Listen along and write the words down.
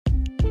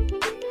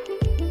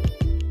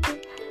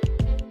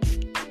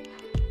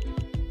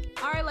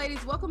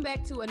ladies. Welcome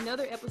back to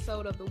another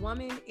episode of the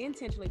Woman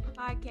Intentionally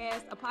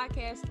podcast, a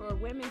podcast for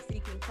women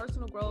seeking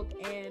personal growth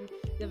and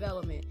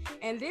development.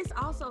 And this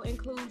also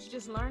includes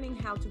just learning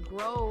how to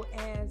grow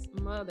as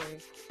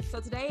mothers. So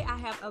today I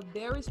have a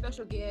very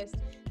special guest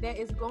that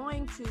is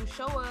going to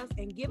show us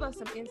and give us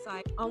some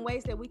insight on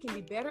ways that we can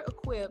be better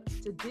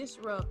equipped to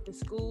disrupt the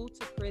school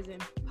to prison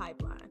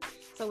pipeline.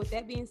 So with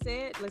that being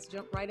said, let's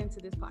jump right into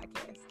this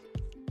podcast.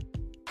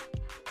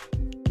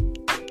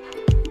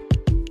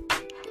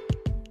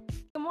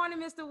 Good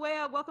morning, Mr.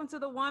 Webb. Welcome to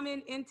the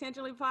Woman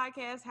Intentionally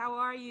podcast. How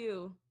are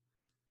you?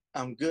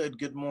 I'm good.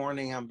 Good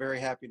morning. I'm very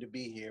happy to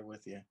be here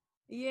with you.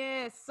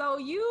 Yes. So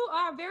you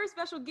are a very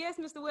special guest,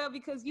 Mr. Webb,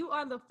 because you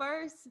are the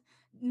first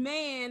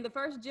man, the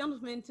first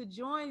gentleman to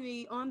join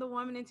me on the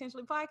Woman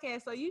Intentionally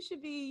podcast. So you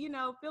should be,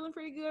 feeling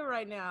pretty good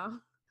right now.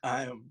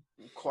 I am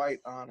quite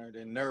honored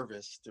and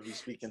nervous to be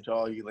speaking to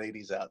all you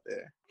ladies out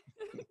there.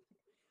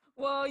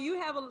 Well, you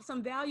have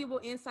some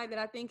valuable insight that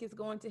I think is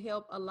going to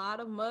help a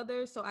lot of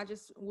mothers. So I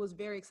just was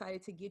very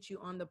excited to get you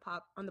on the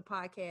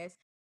podcast.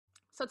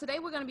 So today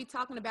we're going to be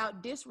talking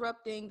about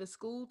disrupting the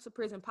school to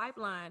prison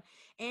pipeline.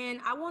 And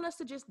I want us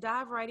to just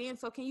dive right in.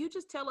 So can you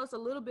just tell us a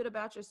little bit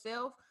about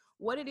yourself,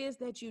 what it is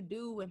that you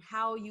do and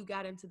how you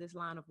got into this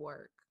line of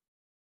work?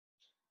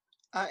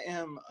 I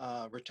am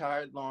a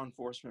retired law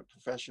enforcement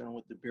professional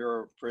with the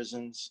Bureau of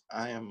Prisons.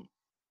 I am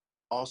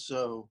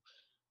also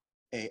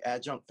an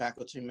adjunct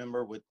faculty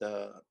member with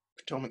the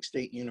Potomac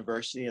State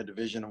University, a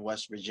division of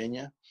West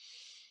Virginia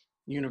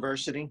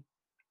University.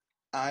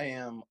 I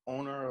am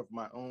owner of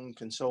my own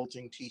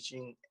consulting,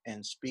 teaching,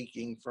 and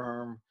speaking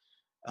firm.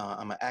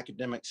 I'm an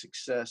academic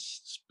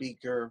success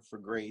speaker for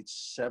grades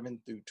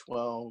 7 through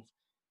 12,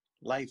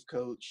 life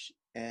coach,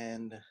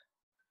 and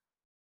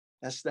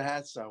that's the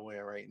hats I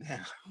wear right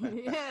now.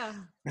 Yeah.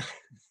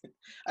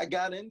 I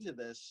got into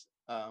this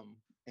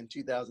in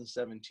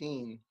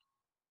 2017.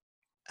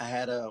 I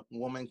had a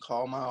woman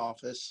call my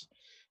office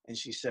and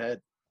she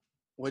said,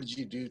 "What did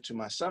you do to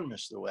my son,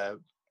 Mr. Webb?"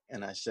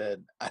 And I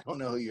said, "I don't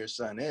know who your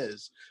son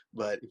is,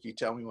 but if you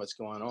tell me what's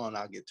going on,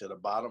 I'll get to the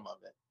bottom of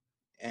it."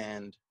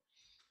 And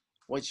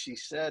what she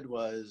said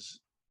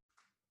was,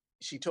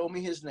 she told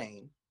me his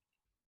name.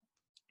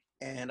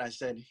 And I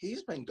said,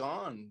 "He's been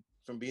gone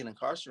from being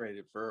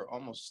incarcerated for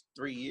almost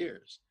 3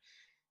 years."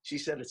 She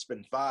said, "It's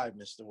been 5,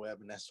 Mr. Webb,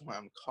 and that's why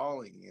I'm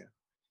calling you,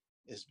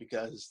 is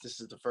because this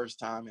is the first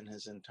time in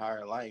his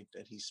entire life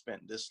that he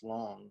spent this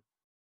long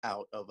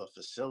out of a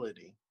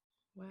facility."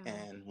 Wow.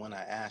 And when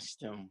I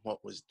asked him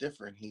what was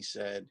different, he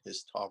said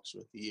his talks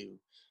with you.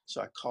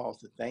 So I called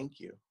to thank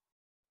you.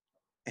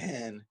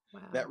 And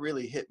that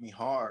really hit me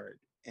hard.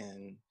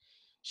 And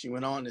she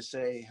went on to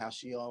say how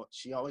she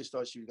always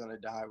thought she was going to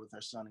die with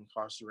her son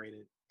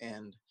incarcerated.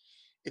 And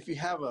if you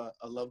have a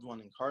loved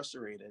one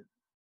incarcerated,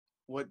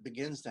 what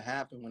begins to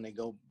happen when they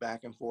go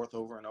back and forth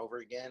over and over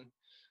again,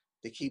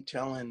 they keep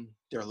telling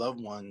their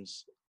loved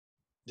ones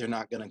they're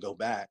not going to go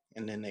back,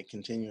 and then they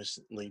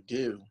continuously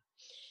do.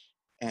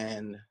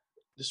 And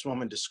this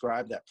woman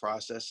described that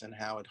process and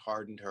how it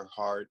hardened her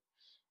heart,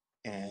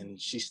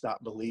 and she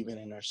stopped believing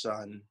in her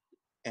son,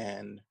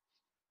 and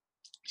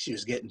she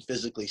was getting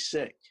physically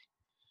sick.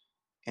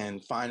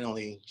 And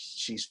finally,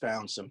 she's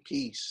found some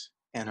peace.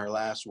 And her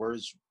last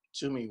words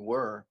to me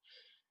were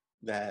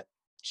that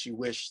she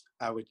wished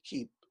I would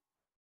keep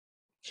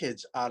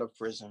kids out of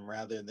prison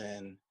rather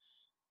than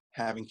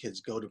having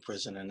kids go to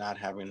prison and not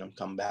having them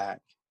come back.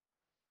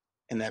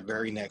 And that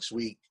very next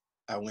week,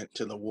 I went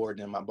to the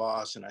warden and my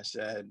boss and I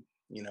said,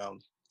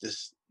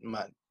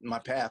 my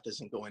path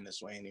isn't going this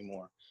way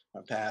anymore.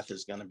 My path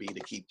is going to be to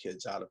keep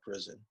kids out of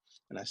prison.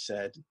 And I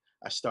said,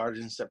 I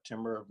started in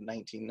September of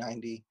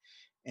 1990,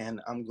 and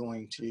I'm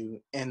going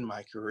to end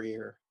my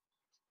career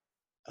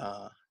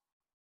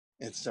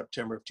in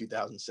September of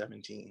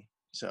 2017.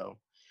 So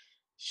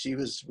she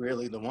was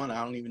really the one.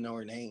 I don't even know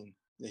her name.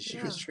 She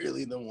was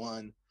really the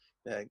one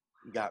that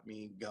got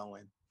me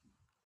going.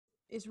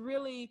 It's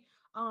really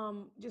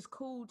just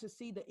cool to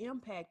see the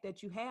impact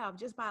that you have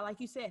just by, like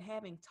you said,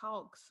 having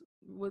talks.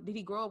 Did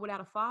he grow up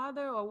without a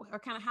father, or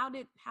kind of how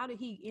did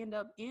he end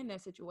up in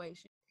that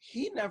situation?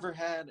 He never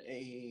had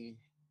a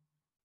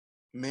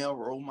male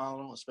role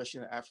model,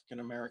 especially an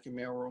African-American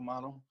male role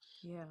model.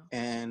 Yeah.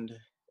 And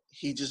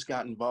he just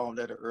got involved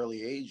at an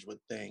early age with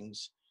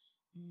things.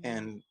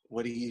 And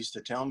what he used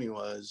to tell me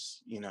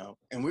was, and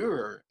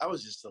I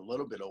was just a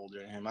little bit older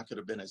than him. I could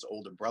have been his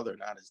older brother,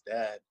 not his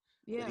dad.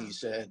 Yeah. But he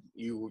said,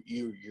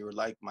 you're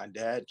like my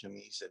dad to me.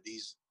 He said,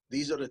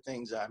 these are the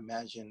things I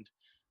imagined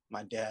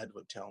my dad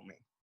would tell me.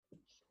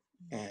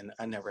 And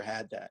I never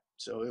had that.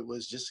 So it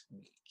was just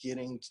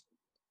getting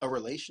a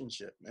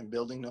relationship and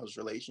building those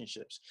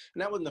relationships.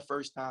 And that wasn't the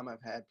first time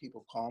I've had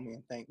people call me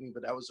and thank me,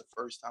 but that was the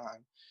first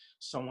time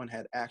someone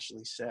had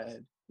actually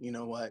said, "You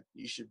know what,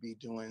 you should be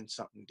doing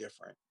something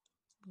different."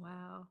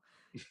 Wow.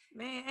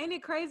 Man, ain't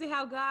it crazy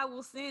how God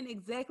will send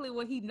exactly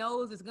what he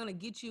knows is going to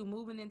get you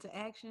moving into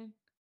action?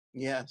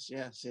 Yes.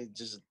 It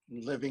just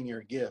living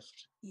your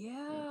gift.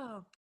 Yeah.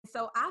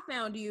 So I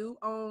found you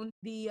on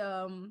the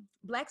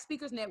Black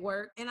Speakers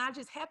Network, and I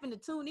just happened to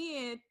tune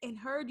in and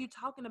heard you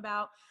talking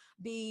about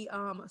the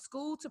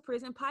school to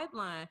prison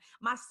pipeline.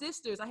 My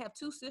sisters, I have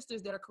two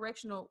sisters that are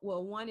correctional.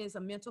 Well, one is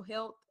a mental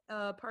health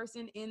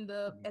person in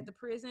the at the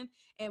prison,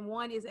 and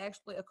one is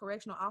actually a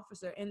correctional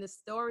officer. And the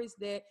stories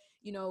that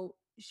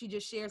she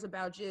just shares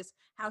about just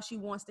how she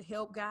wants to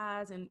help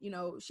guys, and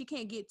she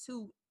can't get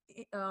too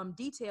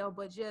detailed,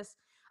 but just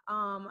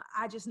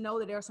I just know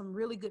that there are some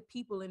really good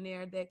people in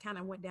there that kind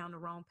of went down the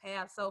wrong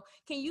path. So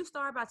can you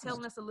start by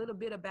telling us a little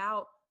bit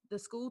about the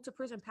school to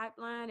prison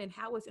pipeline and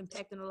how it's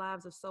impacting the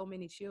lives of so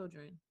many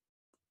children?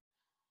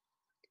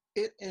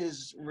 It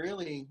is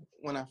really,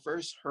 when I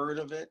first heard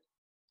of it,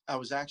 I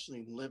was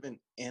actually living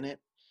in it,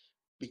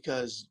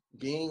 because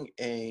being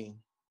a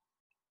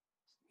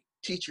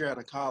teacher at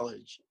a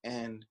college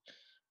and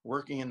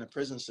working in the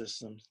prison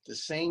system, the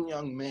same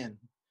young men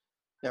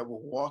that were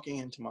walking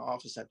into my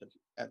office at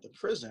the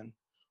prison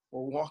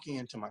were walking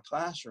into my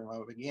classroom. I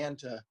began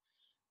to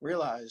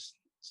realize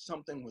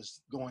something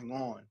was going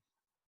on.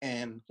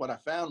 And what I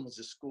found was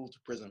a school to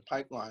prison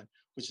pipeline,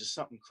 which is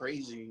something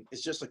crazy.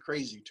 It's just a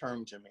crazy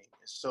term to me.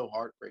 It's so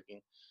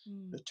heartbreaking,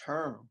 the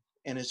term.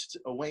 And it's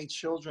a way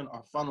children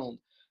are funneled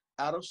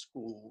out of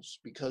schools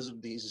because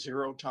of these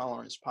zero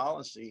tolerance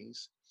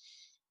policies,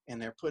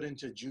 and they're put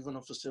into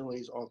juvenile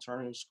facilities,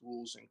 alternative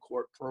schools, and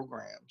court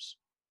programs.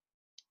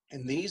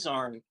 And these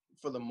aren't,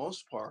 for the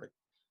most part,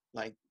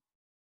 like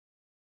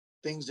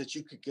things that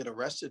you could get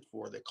arrested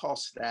for. They're called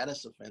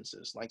status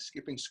offenses, like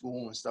skipping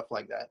school and stuff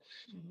like that.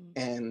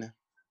 And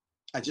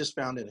I just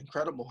found it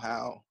incredible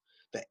how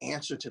the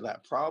answer to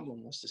that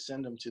problem was to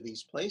send them to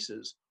these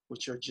places,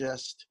 which are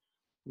just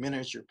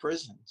miniature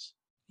prisons.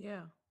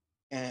 Yeah.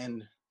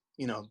 And,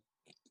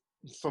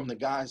 from the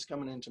guys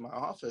coming into my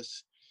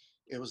office,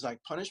 it was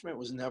like punishment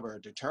was never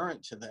a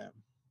deterrent to them.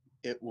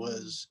 It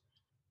was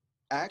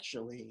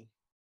actually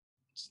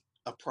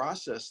a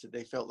process that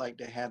they felt like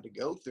they had to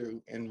go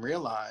through and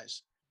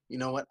realize, you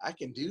know what, I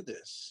can do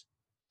this.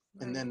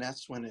 Right. And then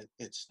that's when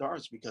it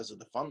starts, because of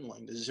the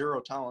funneling. The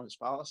zero tolerance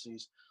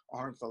policies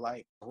aren't for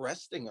like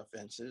arresting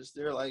offenses.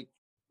 They're like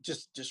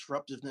just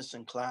disruptiveness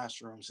in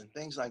classrooms and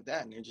things like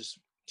that. And they're just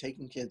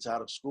taking kids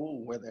out of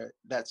school where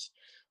that's,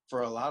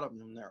 for a lot of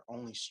them, their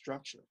only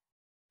structure.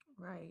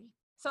 Right.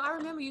 So I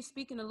remember you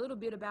speaking a little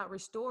bit about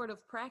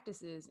restorative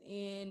practices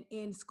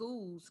in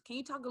schools. Can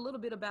you talk a little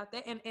bit about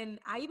that? And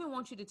I even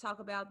want you to talk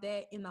about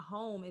that in the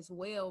home as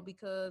well,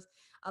 because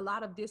a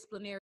lot of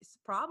disciplinary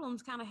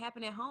problems kind of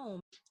happen at home.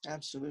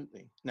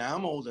 Absolutely. Now,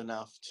 I'm old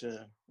enough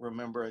to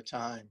remember a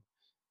time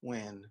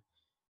when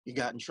you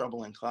got in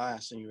trouble in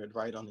class and you would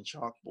write on the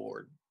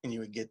chalkboard and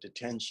you would get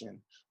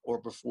detention, or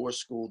before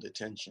school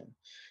detention.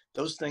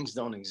 Those things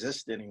don't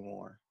exist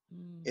anymore.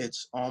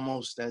 It's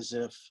almost as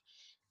if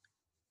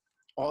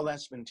all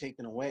that's been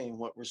taken away. And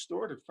what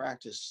restorative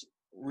practice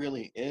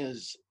really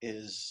is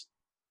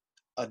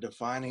a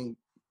defining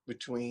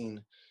between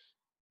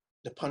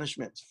the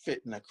punishment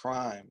fitting a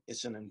crime.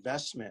 It's an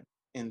investment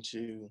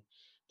into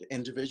the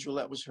individual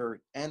that was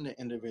hurt and the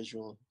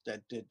individual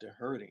that did the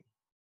hurting.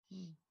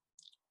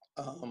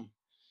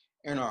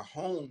 In our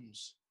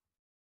homes,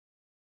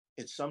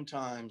 it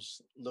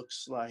sometimes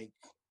looks like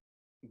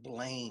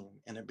blame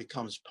and it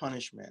becomes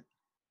punishment.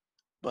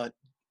 But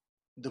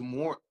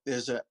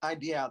there's an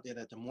idea out there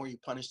that the more you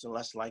punish, the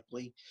less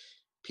likely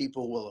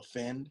people will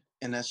offend.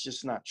 And that's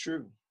just not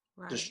true.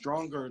 Right. The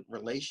stronger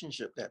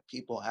relationship that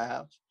people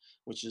have,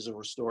 which is a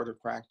restorative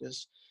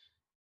practice,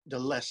 the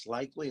less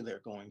likely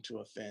they're going to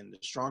offend. The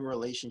stronger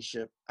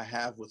relationship I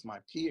have with my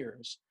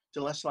peers,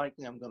 the less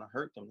likely I'm going to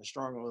hurt them. The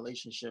stronger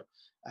relationship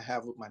I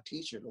have with my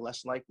teacher, the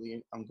less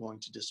likely I'm going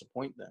to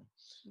disappoint them.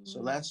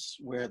 So that's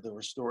where the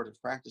restorative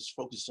practice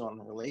focuses on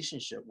the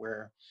relationship,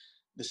 where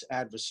this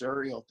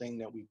adversarial thing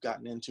that we've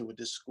gotten into with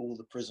this school,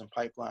 the prison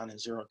pipeline, and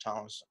zero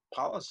tolerance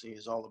policy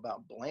is all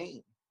about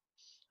blame.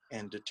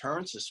 And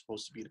deterrence is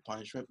supposed to be the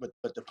punishment,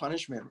 but the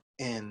punishment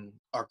in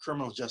our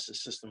criminal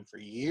justice system for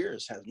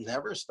years has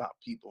never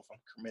stopped people from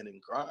committing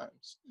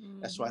crimes.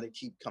 That's why they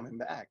keep coming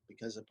back,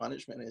 because the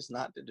punishment is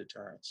not the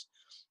deterrence.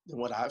 And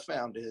what I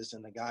found is,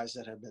 and the guys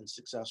that have been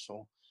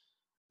successful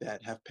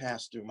that have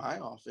passed through my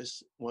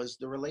office, was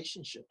the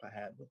relationship I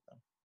had with them.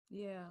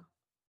 Yeah.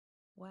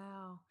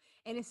 Wow.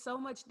 And it's so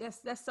much,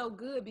 that's so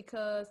good,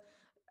 because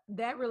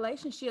that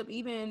relationship,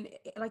 even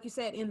like you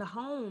said, in the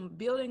home,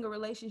 building a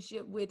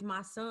relationship with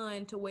my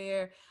son to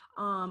where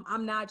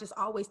I'm not just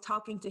always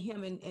talking to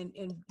him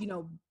and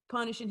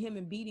punishing him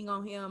and beating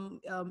on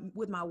him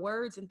with my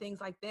words and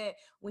things like that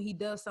when he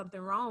does something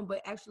wrong,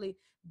 but actually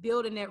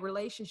building that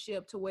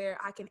relationship to where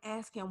I can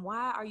ask him,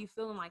 why are you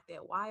feeling like that?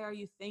 Why are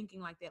you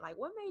thinking like that? Like,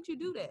 what made you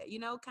do that?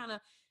 Kind of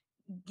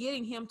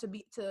getting him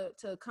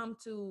to come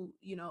to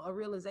a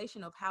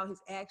realization of how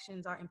his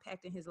actions are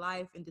impacting his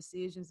life and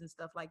decisions and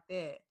stuff like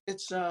that.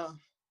 It's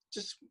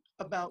just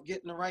about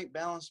getting the right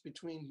balance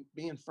between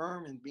being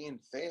firm and being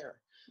fair.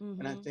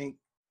 And I think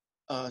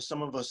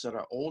some of us that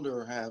are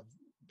older have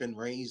been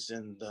raised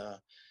in the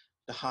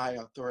high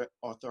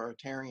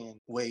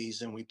authoritarian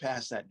ways, and we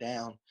pass that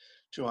down.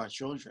 to our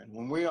children.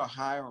 When we are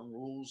high on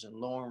rules and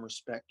low on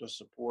respect or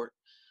support,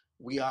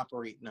 we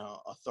operate in an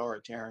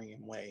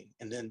authoritarian way,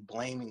 and then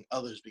blaming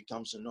others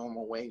becomes the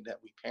normal way that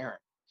we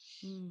parent.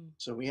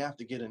 So we have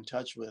to get in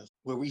touch with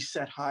where we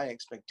set high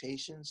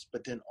expectations,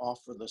 but then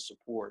offer the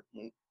support.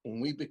 When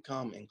we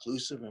become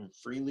inclusive and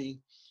freely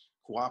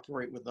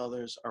cooperate with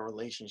others, our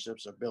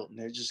relationships are built and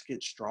they just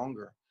get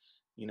stronger,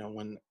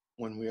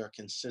 when we are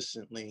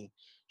consistently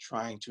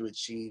trying to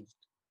achieve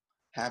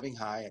having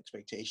high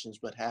expectations,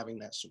 but having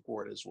that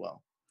support as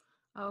well.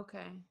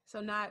 Okay. So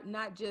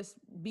not just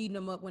beating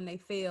them up when they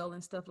fail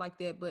and stuff like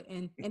that, but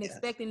and Yes.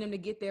 expecting them to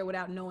get there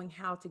without knowing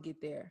how to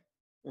get there.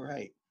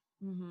 Right.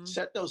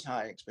 Set those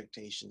high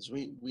expectations.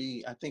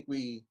 I think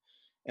we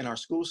in our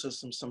school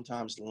system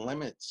sometimes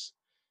limits,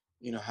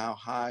 how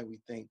high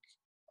we think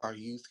our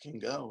youth can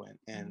go.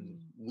 And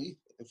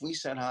if we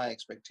set high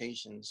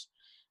expectations,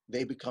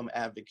 they become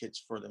advocates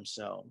for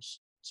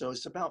themselves. So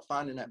it's about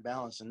finding that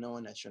balance and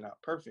knowing that you're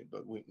not perfect,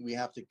 but we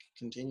have to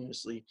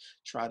continuously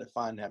try to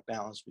find that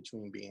balance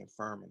between being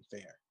firm and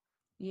fair.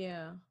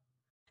 Yeah.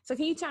 So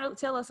can you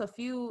tell us a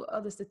few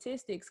of the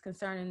statistics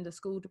concerning the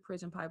school to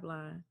prison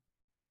pipeline?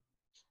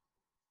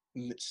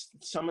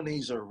 Some of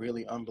these are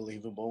really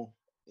unbelievable,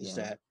 is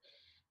that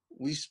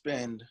we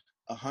spend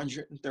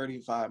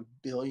 $135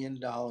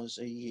 billion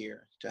a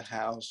year to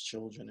house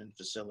children in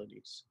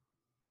facilities.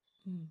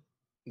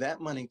 That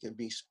money could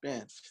be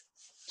spent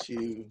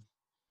to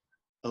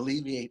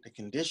alleviate the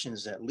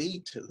conditions that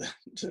lead to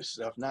the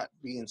stuff, not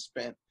being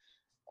spent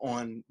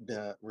on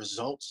the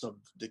results of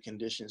the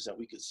conditions that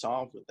we could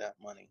solve with that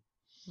money.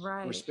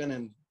 Right. We're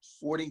spending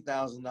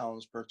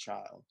 $40,000 per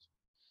child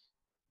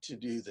to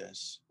do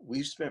this.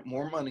 We've spent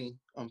more money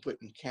on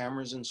putting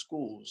cameras in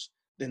schools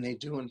than they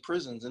do in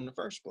prisons in the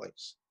first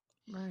place.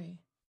 Right.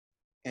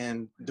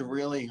 And the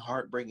really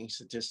heartbreaking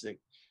statistic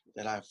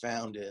that I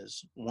found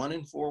is 1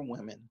 in 4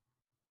 women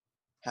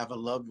have a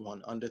loved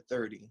one under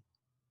 30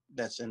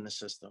 that's in the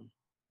system.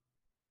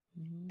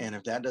 And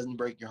if that doesn't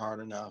break your heart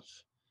enough,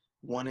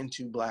 1 in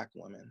 2 Black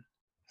women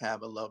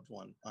have a loved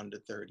one under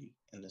 30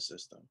 in the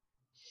system.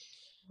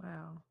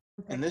 Wow.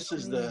 And this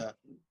is the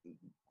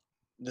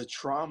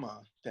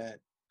trauma that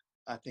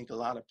I think a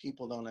lot of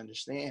people don't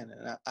understand.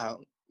 And I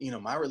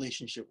my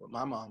relationship with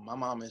my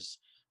mom is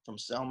from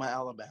Selma,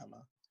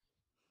 Alabama,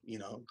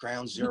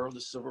 ground zero of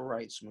the civil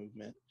rights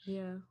movement.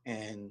 Yeah.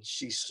 And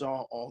she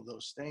saw all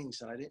those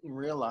things. And I didn't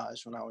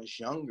realize when I was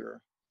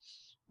younger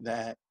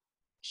that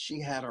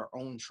she had her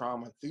own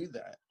trauma through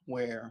that,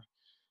 where,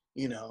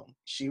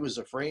 she was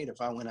afraid if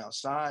I went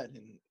outside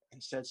and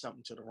said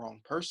something to the wrong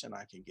person,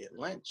 I could get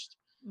lynched,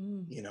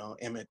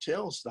 Emmett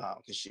Till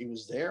style, because she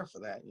was there for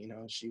that.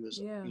 She was,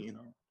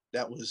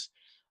 that was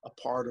a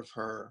part of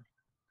her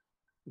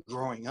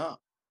growing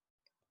up.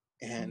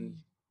 And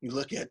you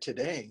look at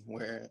today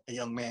where a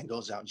young man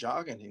goes out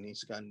jogging and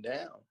he's gunned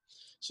down.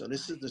 So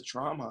this is the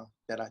trauma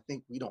that I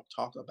think we don't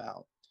talk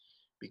about,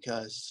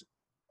 because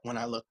when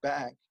I look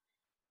back,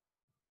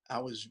 I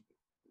was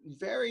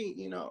very,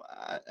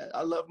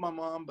 I love my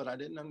mom, but I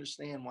didn't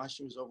understand why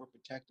she was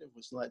overprotective,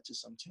 which led to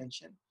some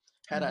tension.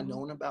 Had I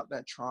known about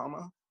that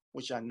trauma,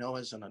 which I know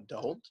as an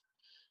adult,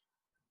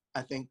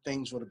 I think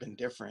things would have been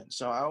different.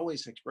 So I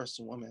always express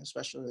to women,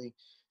 especially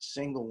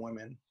single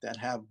women that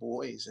have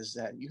boys, is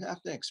that you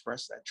have to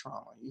express that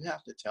trauma. You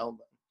have to tell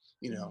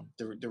them,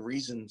 the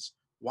reasons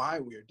why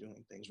we're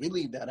doing things. We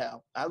leave that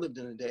out. I lived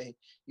in a day,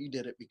 you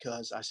did it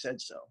because I said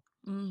so.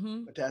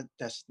 But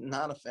that's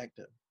not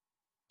effective.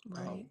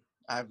 Right.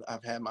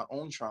 I've had my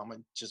own trauma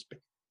just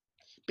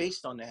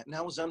based on that, and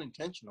that was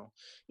unintentional.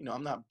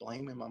 I'm not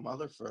blaming my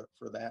mother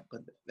for that,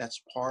 but that's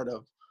part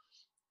of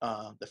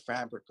the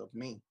fabric of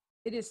me.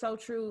 It is so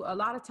true. A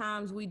lot of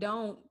times we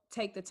don't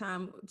take the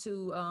time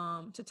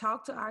to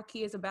talk to our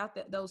kids about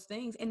those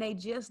things, and they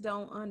just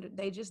don't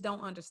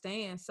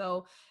understand.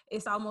 So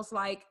it's almost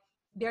like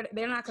they're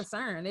not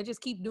concerned. They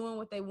just keep doing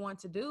what they want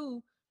to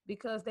do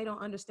because they don't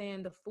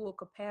understand the full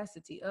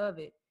capacity of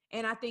it.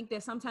 And I think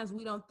that sometimes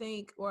we don't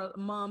think, or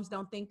moms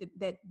don't think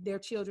that their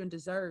children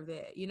deserve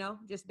that,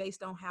 just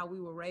based on how we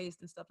were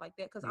raised and stuff like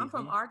that. Because I'm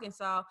from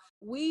Arkansas.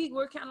 We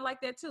were kind of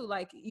like that too.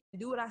 Like, you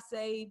do what I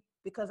say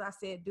because I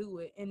said do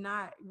it, and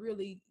not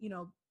really,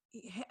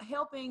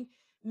 helping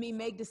me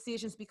make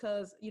decisions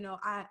because,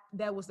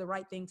 that was the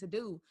right thing to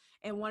do.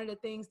 And one of the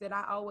things that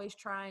I always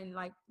try, and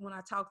like when I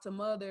talk to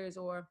mothers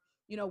or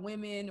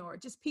women or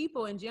just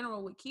people in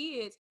general with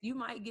kids, you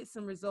might get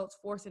some results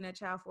forcing that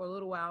child for a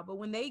little while. But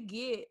when they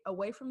get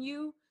away from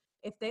you,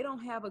 if they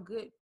don't have a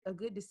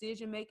good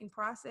decision-making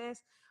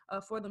process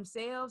for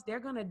themselves,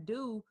 they're going to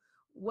do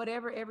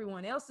whatever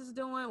everyone else is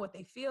doing, what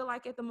they feel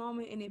like at the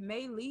moment. And it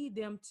may lead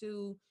them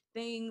to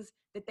things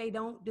that they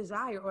don't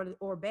desire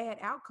or bad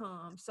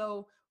outcomes.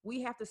 So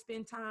we have to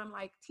spend time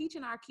like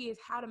teaching our kids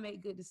how to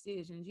make good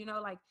decisions,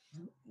 like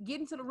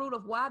getting to the root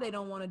of why they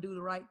don't want to do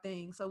the right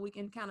thing, so we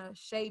can kind of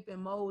shape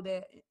and mold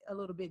that a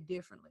little bit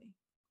differently.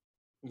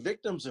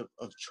 Victims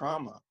of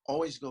trauma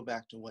always go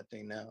back to what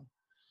they know.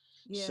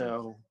 Yeah.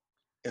 So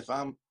if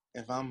I'm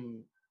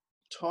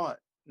taught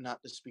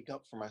not to speak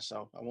up for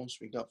myself, I won't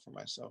speak up for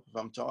myself. If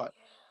I'm taught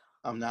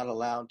I'm not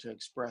allowed to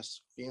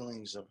express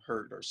feelings of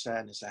hurt or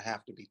sadness, I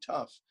have to be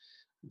tough,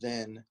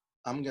 then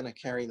I'm going to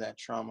carry that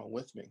trauma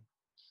with me.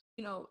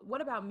 You know,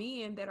 what about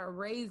men that are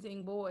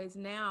raising boys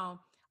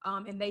now,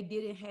 and they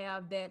didn't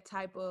have that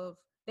type of,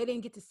 they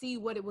didn't get to see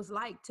what it was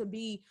like to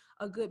be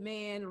a good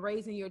man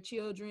raising your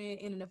children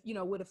in, you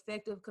know, with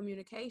effective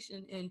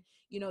communication. And,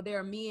 you know, there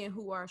are men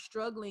who are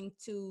struggling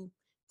to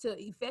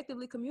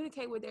effectively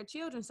communicate with their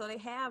children. So they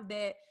have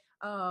that,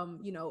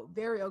 you know,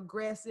 very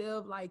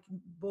aggressive, like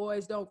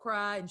boys don't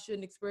cry and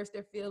shouldn't express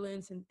their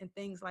feelings and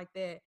things like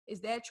that. Is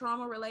that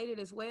trauma related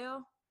as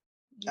well,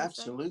 you would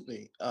say?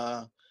 Absolutely.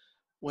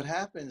 What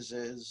happens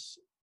is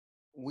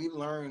we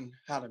learn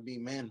how to be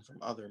men from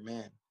other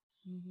men.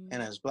 Mm-hmm.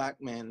 And as Black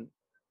men,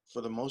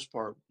 for the most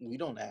part, we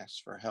don't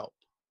ask for help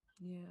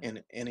Yeah.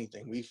 in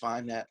anything. We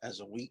find that as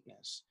a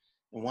weakness.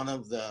 And one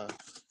of the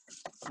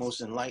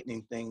most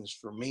enlightening things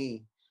for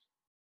me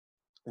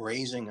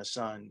raising a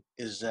son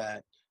is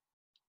that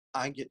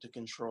I get to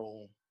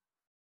control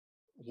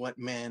what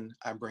men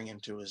I bring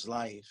into his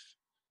life,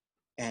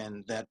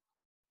 and that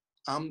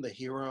I'm the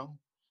hero,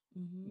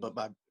 Mm-hmm. but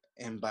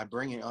by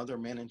bringing other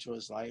men into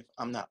his life,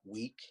 I'm not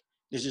weak.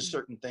 There's just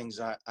certain things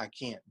I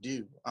can't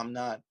do. I'm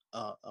not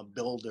a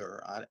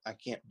builder. I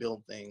can't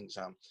build things.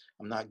 I'm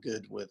not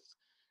good with,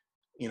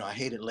 I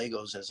hated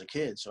Legos as a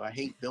kid, so I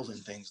hate building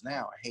things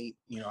now. I hate,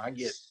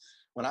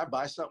 when I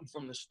buy something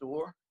from the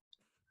store,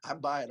 I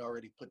buy it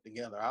already put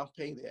together. I'll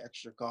pay the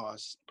extra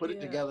costs, put it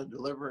Yeah. together,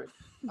 deliver it.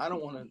 I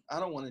don't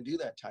want to do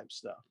that type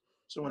stuff.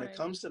 So when it Right.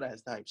 comes to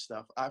that type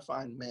stuff, I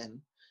find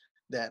men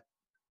that,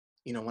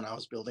 when I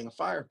was building a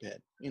fire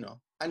pit,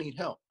 I need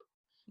help.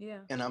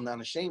 Yeah. And I'm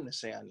not ashamed to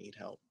say I need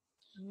help.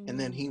 And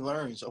then Mm. he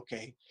learns,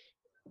 okay,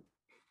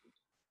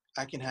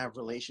 I can have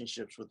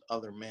relationships with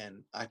other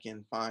men. I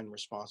can find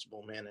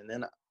responsible men. And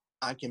then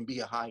I can be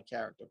a high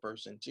character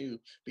person too,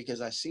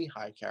 because I see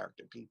high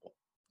character people.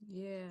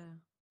 Yeah.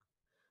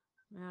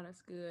 Wow,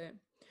 that's good.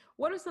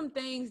 What are some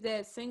things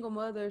that single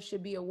mothers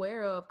should be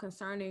aware of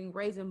concerning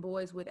raising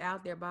boys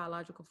without their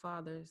biological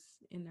fathers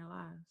in their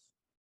lives?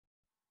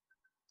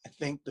 I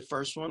think the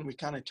first one we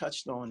kind of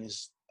touched on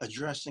is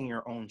addressing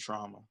your own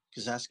trauma,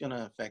 because that's going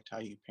to affect how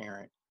you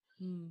parent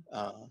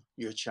Mm.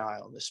 your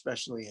child,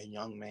 especially a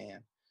young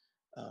man.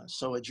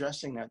 So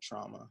addressing that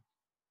trauma,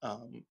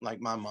 like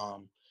my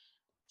mom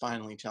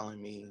finally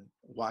telling me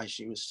why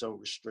she was so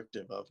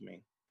restrictive of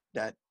me,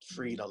 that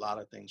freed a lot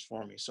of things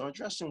for me. So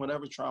addressing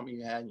whatever trauma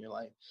you had in your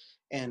life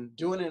and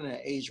doing it in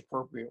an age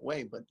appropriate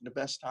way. But the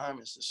best time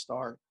is to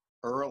start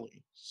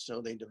early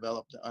so they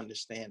develop to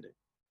understand it.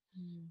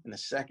 Mm. And the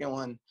second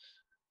one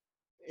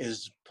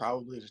is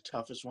probably the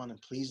toughest one,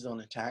 and please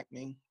don't attack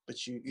me,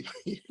 but you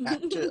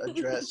have to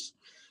address,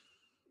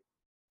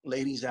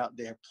 ladies out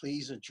there,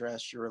 please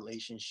address your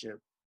relationship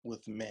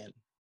with men,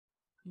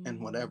 and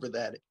Mm. whatever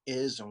that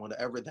is and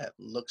whatever that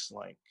looks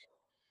like,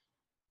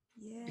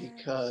 Yeah.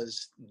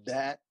 because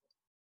that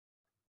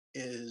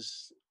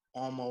is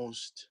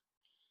almost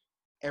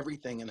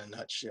everything in a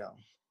nutshell.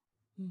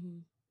 Mm-hmm.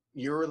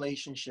 Your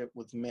relationship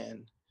with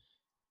men,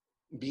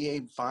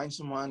 find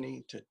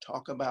somebody to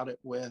talk about it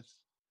with,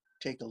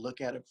 take a look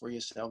at it for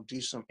yourself,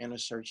 do some inner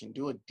searching,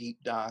 do a deep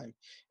dive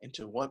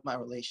into what my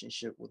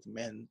relationship with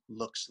men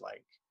looks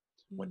like.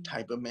 What Mm.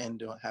 type of men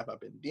have I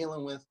been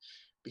dealing with?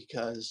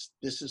 Because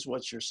this is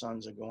what your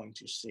sons are going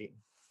to see.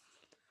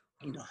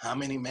 How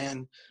many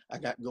men I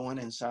got going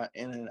in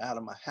and out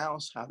of my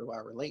house? How do I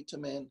relate to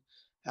men?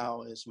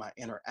 How is my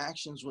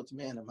interactions with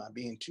men? Am I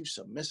being too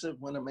submissive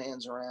when a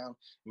man's around?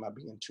 Am I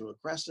being too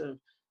aggressive? Mm.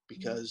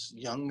 Because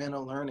young men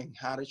are learning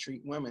how to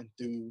treat women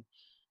through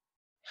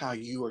how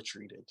you are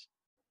treated.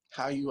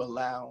 How you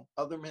allow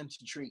other men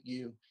to treat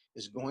you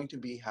is going to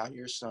be how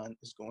your son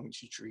is going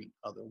to treat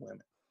other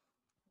women.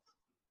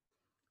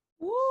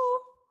 Woo!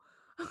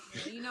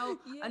 Yeah, you know,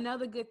 Yeah.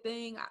 another good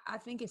thing, I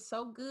think it's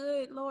so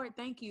good, Lord,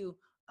 thank you,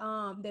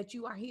 that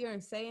you are here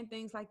and saying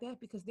things like that,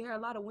 because there are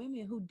a lot of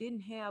women who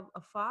didn't have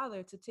a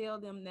father to tell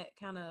them that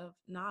kind of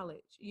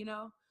knowledge, you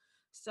know?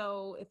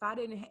 So if I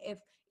didn't, if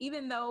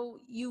even though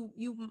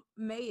you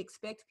may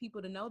expect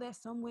people to know that,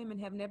 some women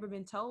have never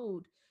been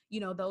told, you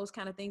know, those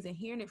kind of things, and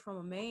hearing it from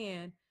a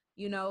man,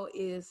 you know,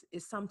 is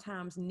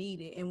sometimes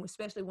needed, and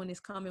especially when it's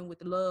coming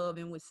with love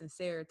and with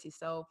sincerity.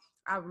 So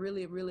I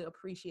really, really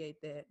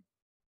appreciate that,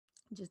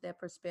 just that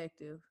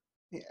perspective.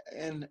 Yeah,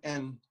 and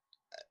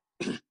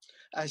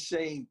I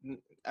say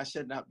I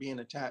said not being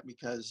attacked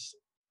because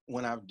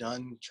when I've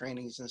done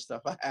trainings and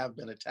stuff, I have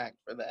been attacked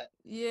for that.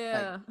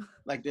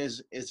 Like Yeah.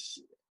 it's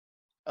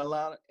a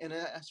lot, and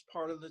that's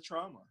part of the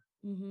trauma,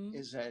 Mm-hmm.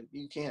 is that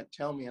you can't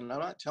tell me, and I'm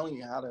not telling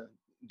you how to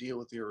deal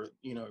with your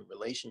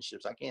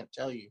relationships. I can't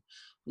tell you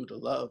who to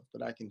love,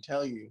 but I can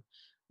tell you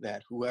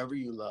that whoever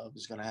you love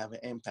is going to have an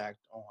impact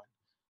on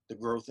the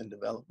growth and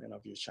development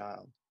of your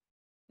child.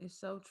 It's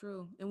so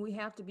true. And we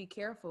have to be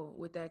careful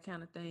with that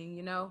kind of thing,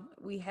 you know?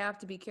 We have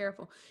to be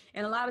careful.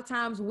 And a lot of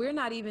times we're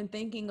not even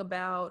thinking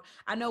about,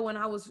 I know when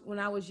I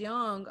was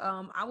young,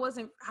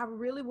 I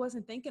really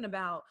wasn't thinking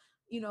about,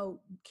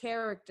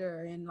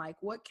 character and like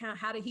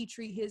how did he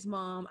treat his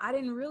mom. I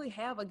didn't really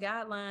have a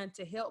guideline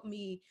to help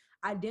me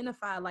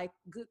identify like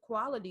good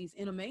qualities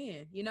in a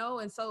man,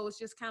 and so it's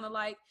just kind of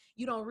like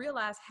you don't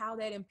realize how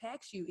that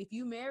impacts you if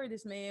you marry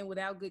this man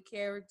without good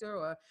character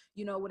or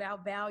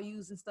without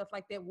values and stuff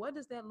like that. What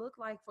does that look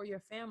like for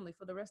your family,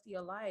 for the rest of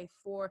your life,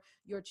 for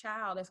your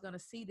child that's going to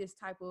see this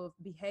type of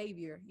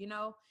behavior?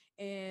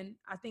 And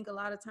I think a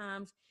lot of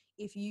times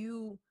if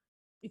you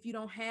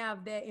don't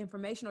have that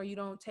information or you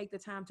don't take the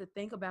time to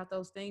think about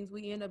those things,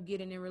 we end up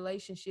getting in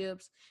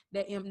relationships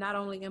that not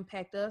only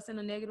impact us in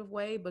a negative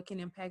way, but can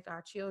impact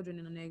our children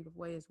in a negative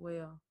way as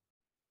well.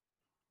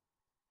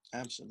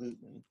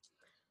 Absolutely.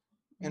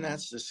 And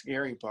that's the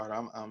scary part.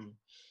 I'm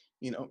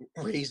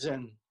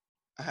raising,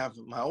 I have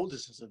my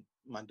oldest is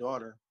my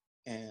daughter,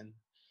 and,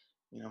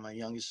 my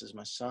youngest is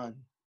my son.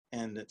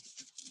 And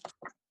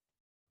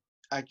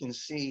I can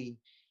see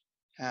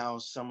how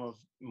some of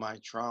my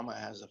trauma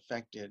has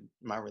affected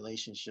my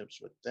relationships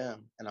with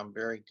them. And I'm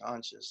very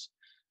conscious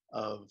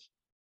of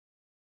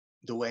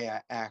the way I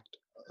act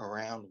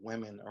around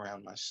women,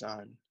 around my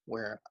son,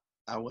 where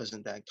I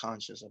wasn't that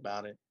conscious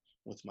about it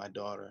with my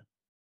daughter.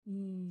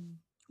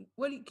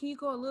 Can you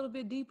go a little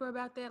bit deeper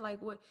about that?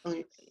 Like what?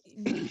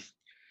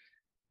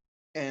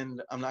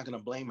 And I'm not going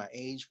to blame my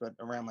age, but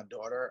around my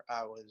daughter,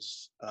 I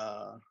was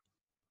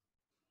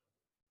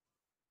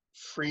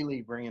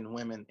freely bringing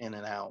women in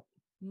and out,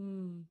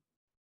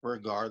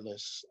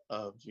 regardless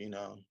of,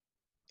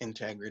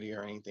 integrity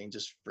or anything,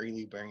 just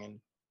freely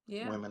bringing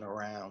women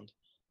around.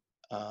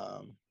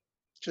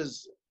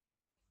 Because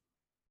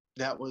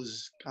that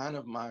was kind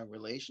of my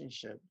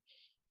relationship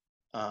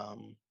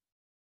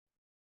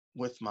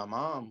with my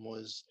mom.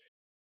 Was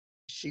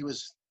she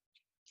was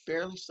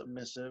fairly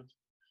submissive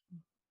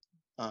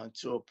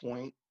to a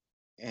point,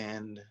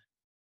 and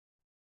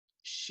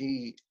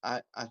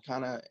I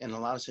kind of, in a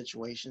lot of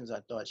situations, I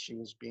thought she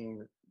was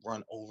being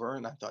run over,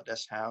 and I thought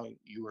that's how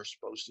you were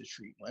supposed to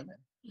treat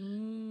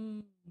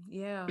women.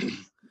 Yeah.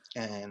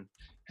 And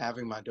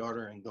having my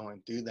daughter and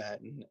going through that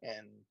and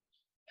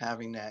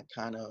having that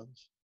kind of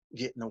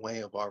get in the way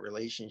of our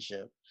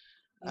relationship,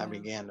 I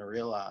began to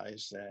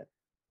realize that,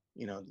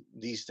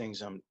 these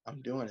things I'm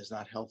doing is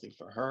not healthy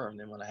for her. And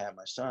then when I had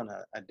my son,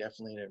 I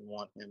definitely didn't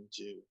want him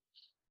to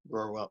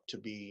grow up to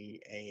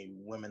be a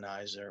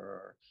womanizer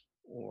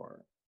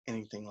or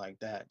anything like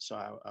that. So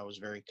I was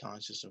very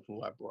conscious of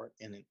who I brought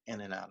in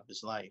and out of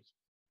his life.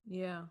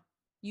 Yeah.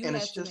 And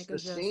it's just the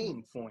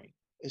seeing point.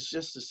 It's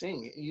just the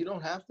seeing. You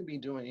don't have to be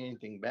doing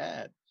anything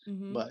bad.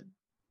 But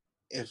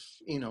if,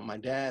 my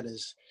dad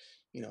is,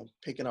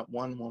 picking up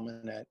one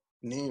woman at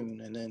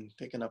noon and then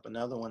picking up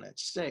another one at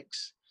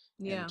 6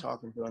 and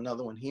talking to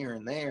another one here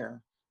and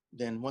there,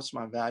 then what's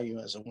my value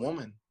as a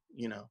woman,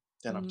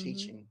 that I'm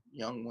teaching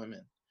young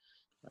women?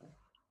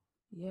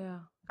 Yeah.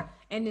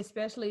 And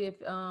especially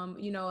if,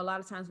 a lot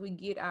of times we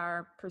get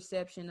our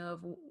perception of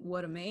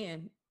what a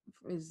man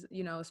is,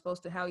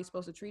 supposed to, how he's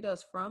supposed to treat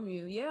us from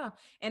you. Yeah.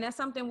 And that's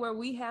something where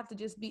we have to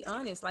just be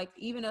honest. Like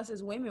even us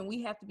as women,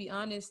 we have to be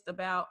honest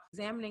about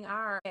examining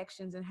our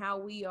actions and how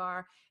we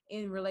are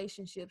in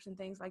relationships and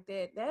things like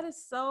that. That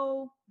is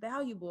so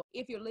valuable.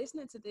 If you're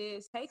listening to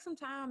this, take some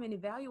time and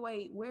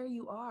evaluate where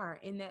you are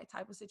in that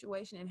type of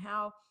situation and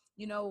how,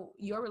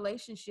 your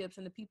relationships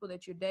and the people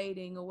that you're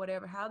dating or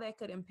whatever, how that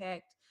could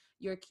impact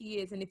your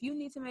kids. And if you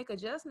need to make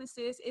adjustments,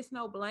 sis, it's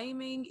no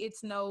blaming,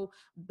 it's no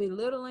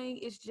belittling.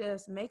 It's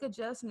just make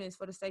adjustments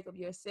for the sake of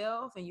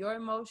yourself and your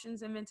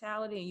emotions and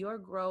mentality and your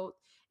growth,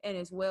 and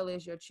as well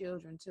as your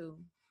children too.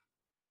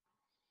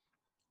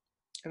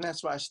 And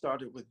that's why I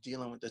started with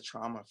dealing with the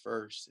trauma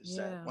first, is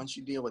that once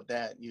you deal with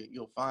that,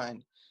 you'll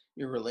find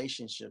your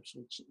relationships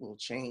will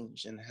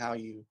change, and how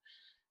you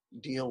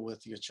deal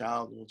with your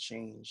child will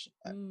change.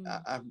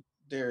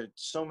 There are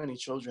so many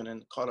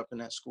children caught up in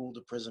that school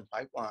to prison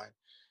pipeline,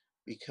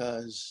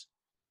 because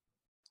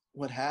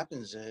what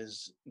happens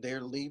is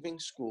they're leaving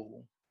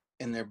school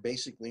and they're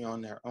basically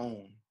on their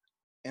own,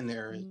 and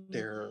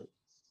they're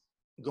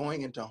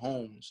going into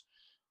homes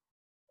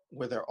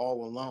where they're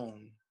all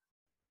alone,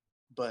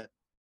 but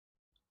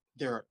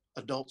there are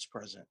adults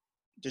present.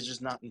 They're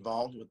just not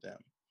involved with them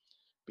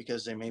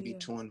because they may be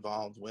too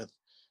involved with,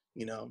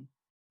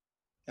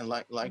 and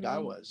like I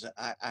was,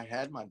 I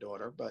had my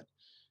daughter, but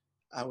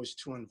I was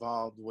too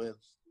involved with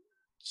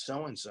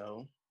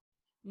so-and-so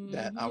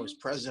that I was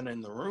present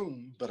in the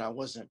room, but I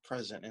wasn't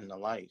present in the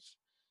life.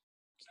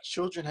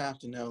 Children have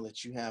to know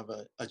that you have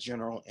a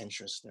general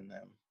interest in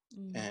them,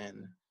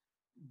 and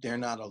they're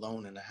not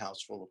alone in a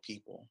house full of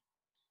people.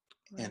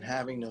 Right. And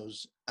having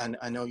those,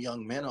 I know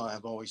young men,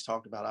 I've always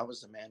talked about, I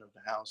was the man of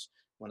the house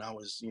when I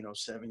was,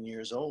 7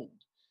 years old.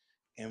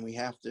 And we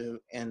have to,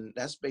 and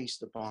that's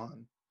based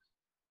upon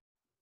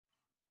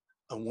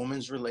a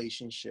woman's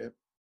relationship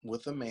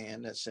with a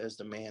man that says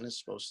the man is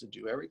supposed to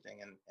do everything.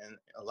 And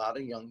a lot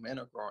of young men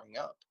are growing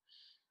up,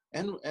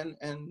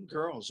 and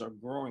girls are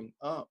growing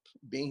up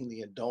being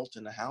the adult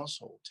in the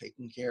household,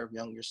 taking care of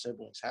younger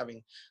siblings,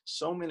 having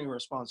so many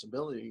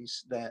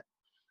responsibilities that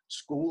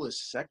school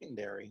is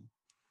secondary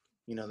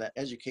that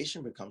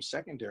education becomes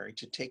secondary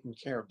to taking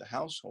care of the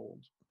household.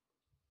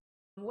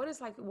 What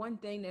is like one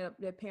thing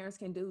that parents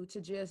can do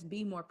to just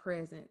be more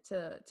present,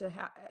 to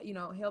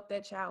help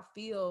that child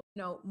feel,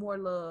 more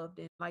loved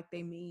and like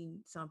they mean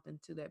something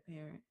to that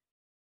parent?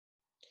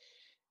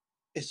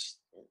 It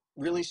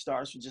really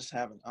starts with just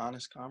having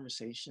honest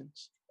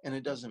conversations. And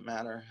it doesn't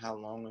matter how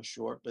long or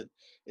short, but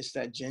it's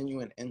that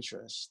genuine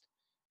interest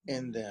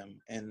in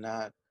them, and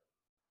not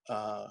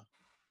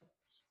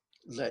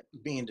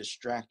being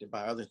distracted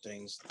by other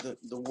things.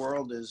 The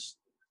world is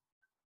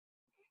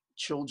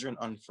children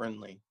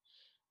unfriendly.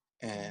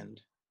 And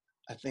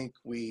I think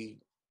we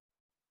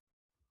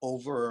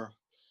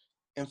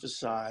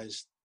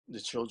overemphasize the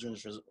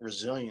children's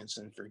resilience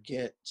and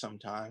forget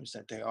sometimes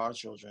that they are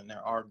children, they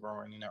are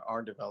growing, and they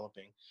are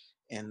developing,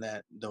 and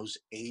that those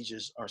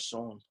ages are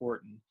so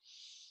important.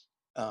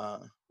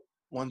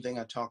 One thing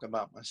I talk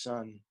about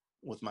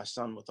with my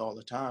son with all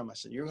the time, I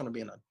said, you're going to be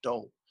an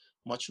adult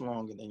much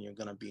longer than you're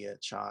going to be a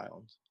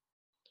child.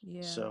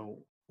 Yeah.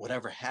 So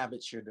whatever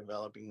habits you're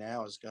developing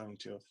now is going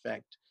to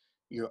affect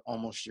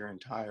almost your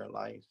entire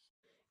life.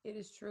 It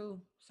is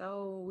true.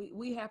 So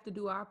we have to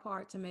do our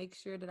part to make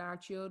sure that our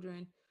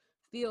children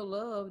feel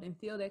loved and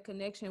feel that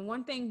connection.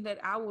 One thing that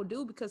I will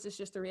do, because it's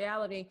just a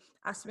reality,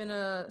 I spend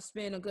a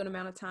good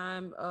amount of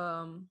time,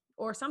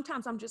 or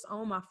sometimes I'm just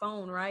on my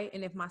phone, right?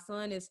 And if my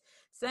son is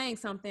saying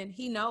something,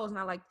 he knows, and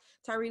I like,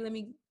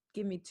 Tyree,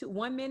 give me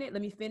 1 minute,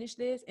 let me finish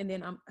this, and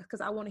then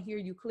because I want to hear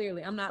you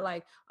clearly. I'm not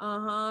like,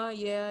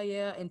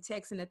 yeah, and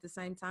texting at the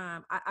same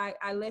time.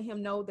 I let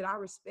him know that I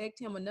respect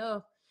him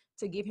enough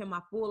to give him my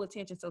full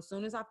attention. So as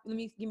soon as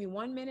give me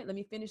 1 minute, let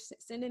me finish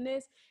sending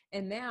this,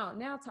 and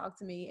now talk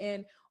to me.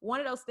 And one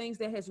of those things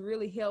that has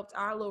really helped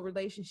our little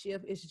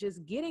relationship is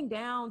just getting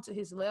down to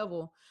his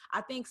level.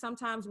 I think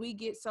sometimes we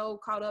get so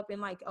caught up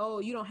in like, oh,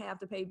 you don't have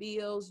to pay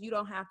bills, you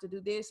don't have to do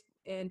this,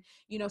 and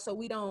so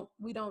we don't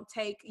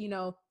take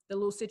the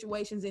little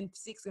situations in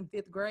 6th and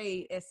 5th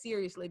grade as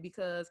seriously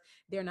because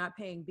they're not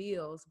paying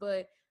bills.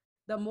 But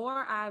the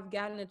more I've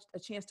gotten a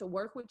chance to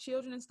work with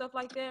children and stuff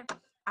like that,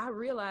 I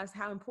realized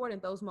how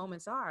important those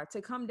moments are,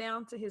 to come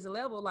down to his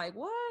level. Like,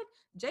 what?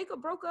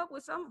 Jacob broke up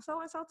with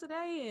so-and-so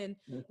today. And,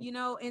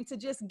 and to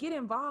just get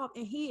involved.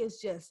 And he is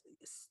just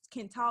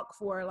can talk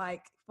for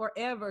like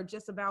forever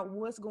just about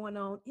what's going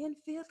on in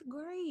 5th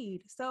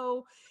grade.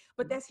 So,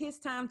 but that's his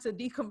time to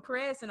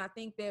decompress. And I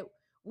think that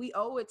we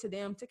owe it to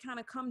them to kind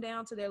of come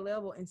down to their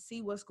level and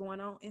see what's going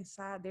on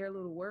inside their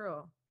little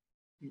world.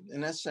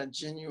 And that's that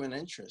genuine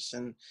interest.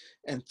 And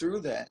through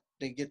that,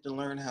 they get to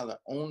learn how to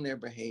own their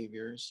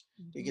behaviors.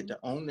 They get to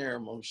own their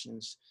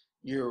emotions.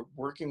 You're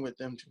working with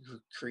them to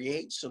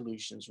create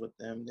solutions with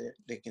them that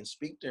they can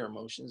speak their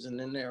emotions, and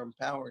then they're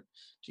empowered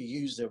to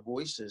use their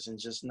voices and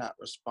just not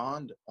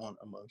respond on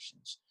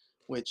emotions,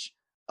 which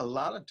a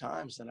lot of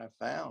times that I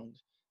found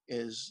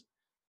is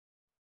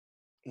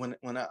when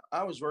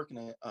I was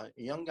working, a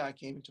young guy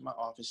came into my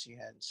office. He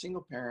had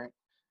single parent,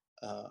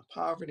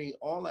 poverty,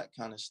 all that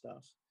kind of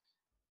stuff,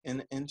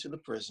 into the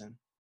prison.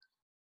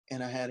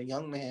 And I had a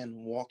young man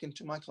walk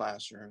into my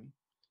classroom,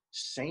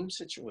 same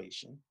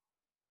situation,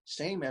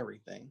 same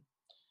everything.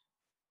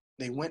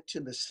 They went to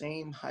the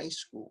same high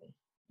school.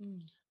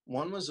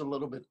 One was a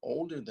little bit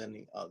older than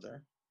the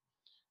other,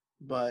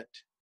 but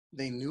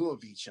they knew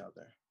of each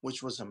other,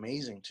 which was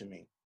amazing to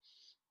me.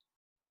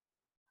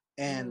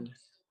 And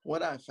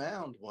what I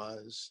found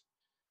was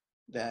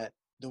that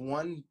the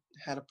one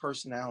had a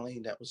personality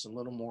that was a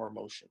little more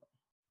emotional,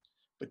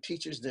 but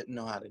teachers didn't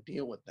know how to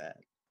deal with that.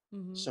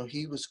 So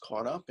he was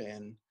caught up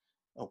in,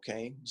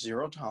 okay,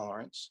 0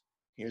 tolerance.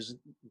 Here's a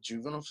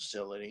juvenile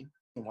facility.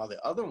 And while the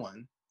other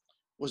one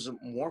was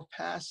more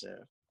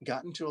passive,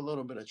 got into a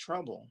little bit of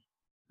trouble,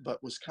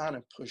 but was kind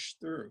of pushed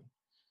through.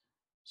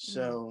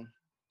 So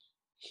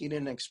he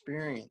didn't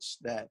experience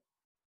that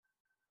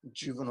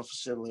juvenile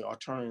facility,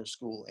 alternative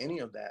school, any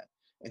of that.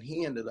 And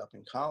he ended up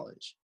in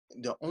college.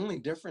 The only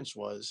difference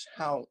was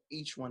how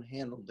each one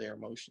handled their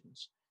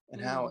emotions.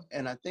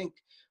 And I think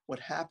what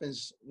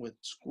happens with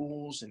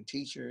schools and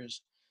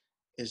teachers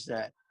is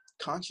that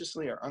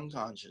consciously or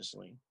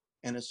unconsciously,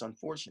 and it's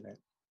unfortunate,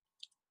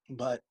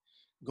 but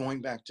going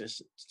back to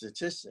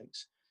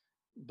statistics,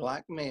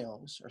 Black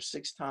males are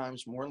 6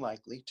 times more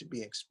likely to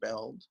be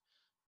expelled,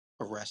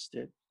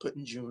 arrested, put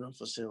in juvenile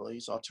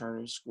facilities,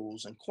 alternative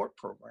schools, and court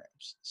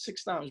programs.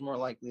 6 times more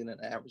likely than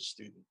an average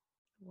student.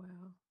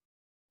 Wow.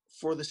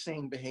 For the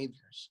same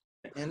behaviors.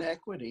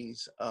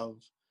 Inequities of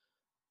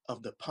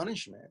the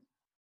punishment,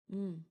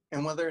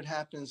 and whether it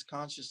happens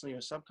consciously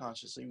or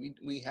subconsciously,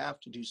 we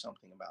have to do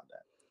something about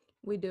that.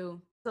 We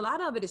do. A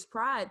lot of it is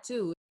pride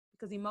too,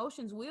 because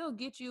emotions will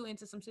get you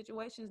into some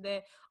situations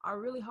that are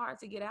really hard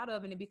to get out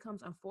of, and it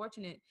becomes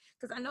unfortunate.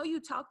 Because I know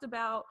you talked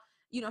about,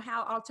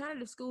 how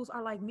alternative schools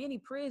are like mini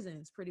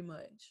prisons pretty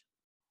much.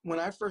 When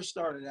I first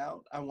started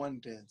out, I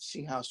wanted to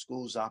see how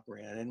schools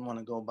operate. I didn't want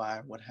to go by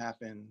what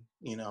happened,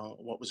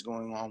 what was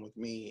going on with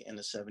me in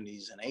the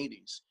 70s and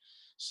 80s.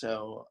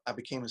 So I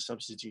became a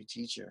substitute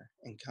teacher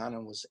and kind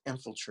of was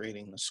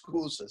infiltrating the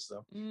school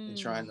system and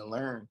trying to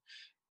learn.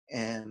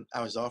 And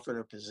I was offered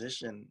a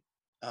position,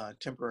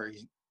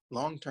 temporary,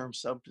 long-term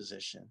sub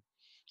position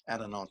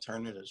at an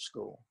alternative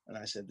school. And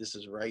I said, this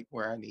is right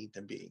where I need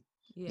to be.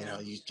 You Yeah. know,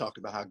 you talked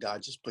about how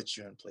God just puts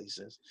you in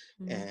places,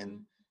 and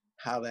Mm-hmm.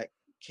 how that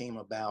came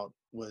about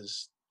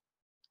was,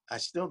 I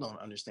still don't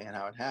understand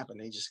how it happened.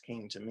 They just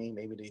came to me.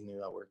 Maybe they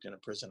knew I worked in a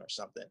prison or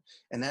something.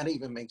 And that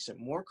even makes it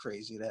more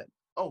crazy that,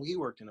 oh, he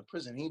worked in a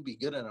prison, he'd be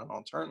good at an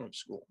alternative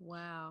school.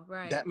 Wow.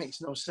 Right. That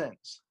makes no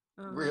sense,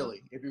 Uh-huh.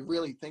 really, if you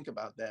really think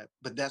about that.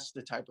 But that's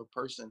the type of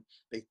person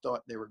they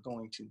thought they were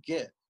going to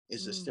get,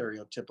 is a Mm.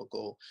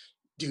 stereotypical,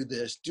 do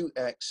this, do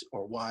X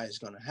or Y is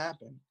going to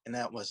happen. And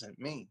that wasn't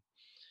me.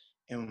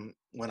 And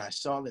when I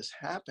saw this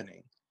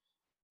happening,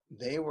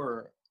 they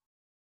were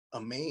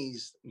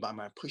amazed by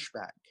my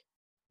pushback.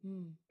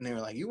 Mm. And they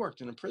were like, you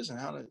worked in a prison.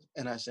 How did?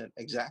 And I said,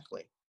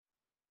 exactly.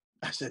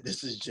 I said,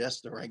 this is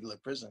just a regular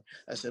prison.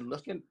 I said,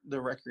 look at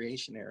the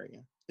recreation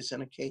area. It's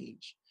in a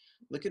cage.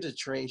 Look at the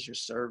trays you're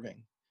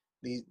serving.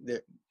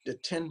 The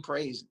 10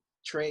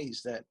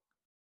 trays that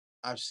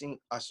I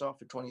saw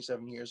for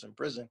 27 years in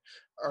prison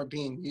are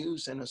being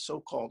used in a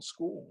so-called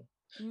school.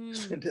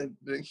 Mm.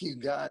 You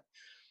got,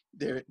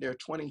 there are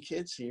 20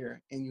 kids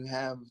here, and you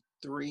have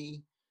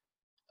 3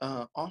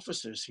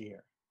 officers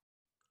here.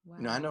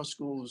 You know, I know Wow.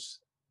 schools,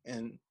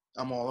 and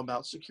I'm all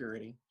about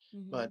security,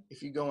 Mm-hmm. but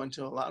if you go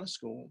into a lot of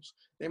schools,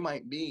 there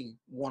might be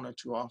 1 or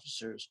 2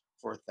 officers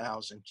for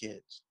 1,000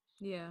 kids.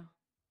 Yeah.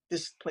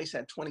 This place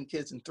had 20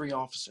 kids and 3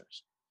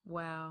 officers,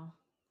 Wow.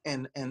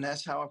 and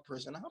that's how a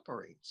prison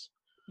operates.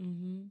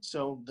 Mm-hmm.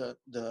 So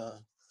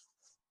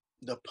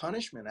the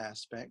punishment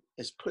aspect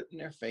is put in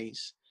their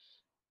face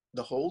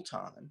the whole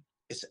time.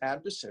 It's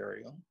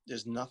adversarial.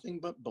 There's nothing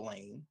but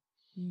blame,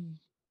 Mm.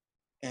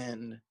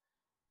 and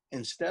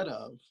instead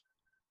of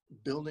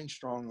building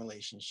strong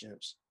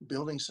relationships,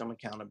 building some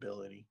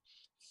accountability,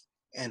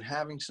 and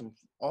having some,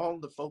 all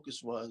the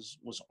focus was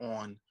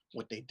on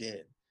what they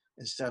did,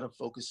 instead of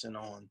focusing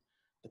on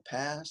the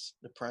past,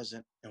 the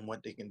present, and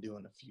what they can do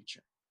in the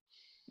future.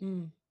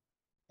 Mm.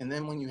 And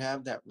then when you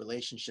have that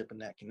relationship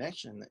and that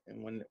connection,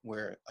 and when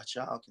where a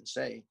child can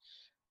say,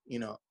 you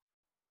know,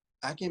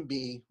 I can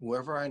be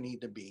whoever I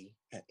need to be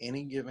at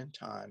any given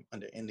time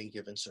under any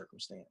given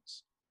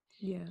circumstance.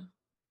 Yeah.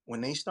 When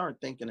they start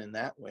thinking in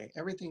that way,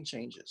 everything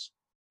changes.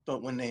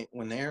 But when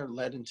they're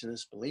led into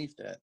this belief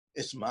that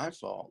it's my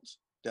fault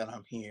that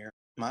I'm here,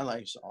 my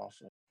life's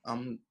awful,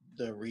 I'm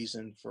the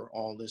reason for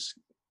all this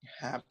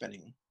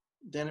happening,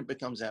 then it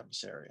becomes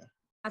adversarial.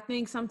 I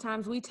think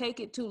sometimes we take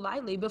it too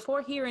lightly.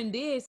 Before hearing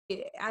this,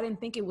 I didn't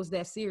think it was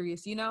that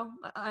serious, you know?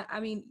 I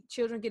mean,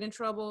 children get in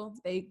trouble,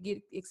 they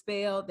get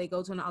expelled, they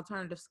go to an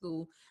alternative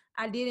school.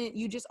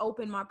 You just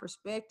opened my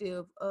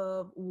perspective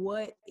of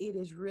what it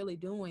is really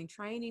doing,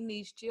 training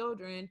these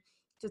children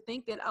to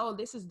think that, oh,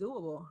 this is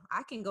doable.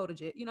 I can go to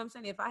jail. You know what I'm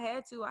saying? If I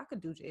had to, I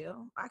could do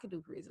jail. I could do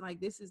prison. Like,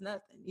 this is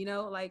nothing, you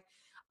know? Like,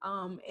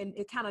 and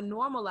it kind of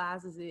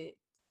normalizes it.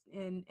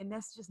 And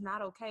that's just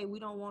not okay. We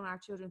don't want our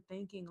children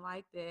thinking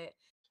like that.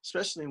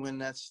 Especially when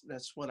that's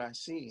what I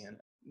see, and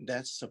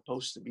that's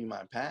supposed to be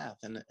my path.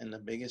 And the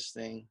biggest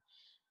thing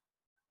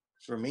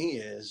for me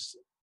is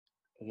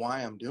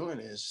why I'm doing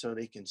it is so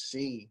they can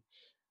see,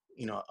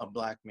 you know, a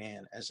Black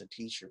man as a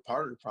teacher.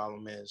 Part of the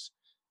problem is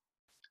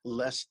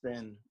less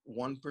than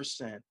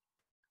 1%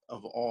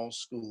 of all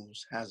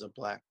schools has a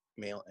Black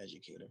male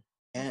educator.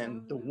 And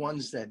Sounds the about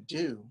ones right. that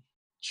do,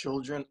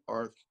 children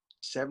are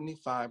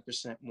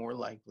 75% more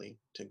likely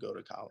to go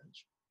to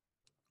college.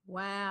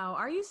 Wow.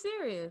 Are you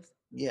serious?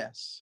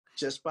 Yes,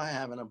 just by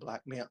having a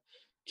Black male.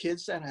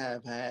 Kids that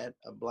have had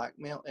a Black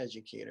male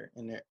educator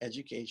in their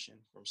education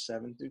from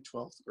 7th through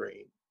 12th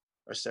grade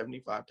are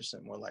 75%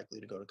 more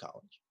likely to go to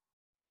college.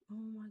 Oh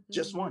my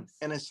Just one. goodness.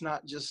 And it's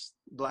not just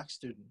Black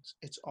students,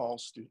 it's all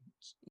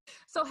students.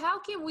 So how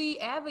can we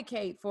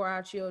advocate for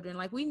our children?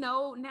 Like, we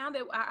know now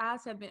that our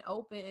eyes have been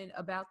opened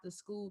about the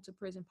school to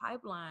prison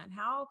pipeline,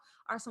 how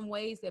are some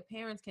ways that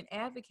parents can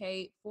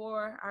advocate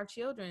for our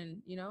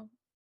children, you know?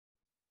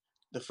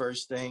 The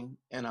first thing,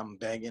 and I'm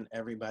begging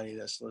everybody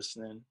that's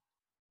listening,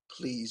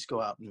 please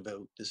go out and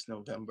vote this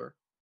November.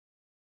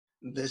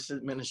 This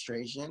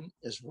administration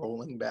is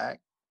rolling back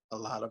a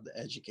lot of the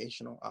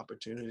educational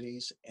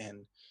opportunities,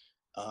 and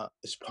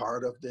it's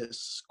part of this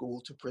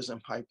school to prison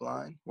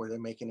pipeline where they're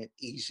making it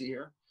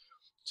easier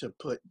to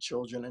put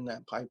children in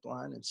that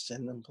pipeline and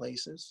send them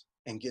places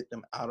and get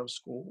them out of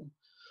school.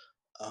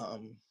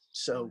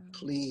 So Wow.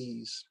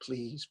 please,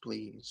 please,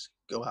 please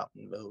go out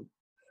and vote.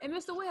 And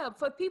Mr. Webb,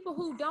 for people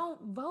who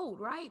don't vote,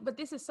 right? But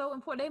this is so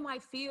important. They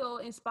might feel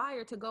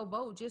inspired to go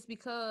vote just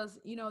because,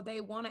 you know,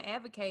 they want to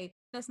advocate.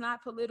 That's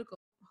not political.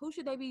 Who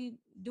should they be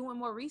doing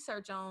more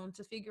research on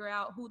to figure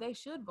out who they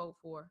should vote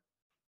for?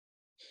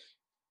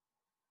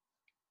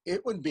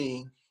 It would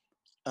be,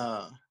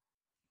 uh,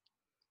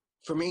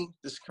 for me,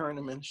 this current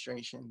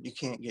administration, you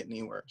can't get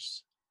any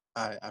worse.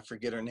 I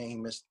forget her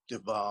name, Miss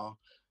Duval,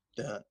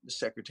 the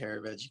Secretary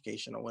of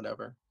Education or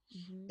whatever,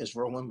 Mm-hmm. is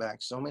rolling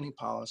back so many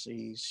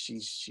policies.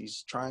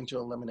 She's trying to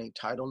eliminate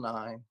Title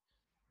IX.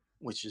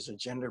 which is a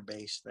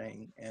gender-based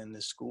thing, and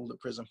the school to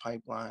prison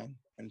pipeline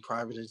and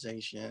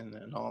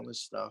privatization and all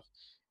this stuff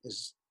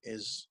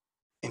is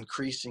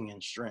increasing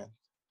in strength.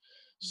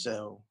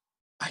 So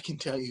I can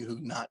tell you who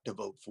not to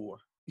vote for.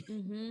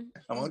 Mm-hmm.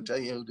 I won't tell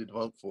you who to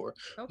vote for,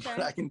 Okay.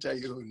 but I can tell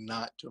you who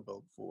not to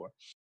vote for.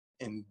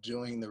 And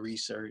doing the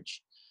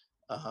research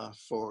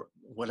for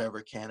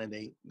whatever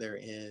candidate there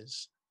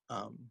is,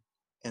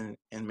 and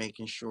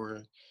making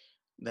sure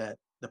that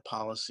the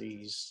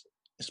policies,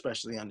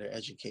 especially under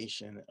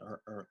education,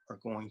 are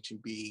going to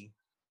be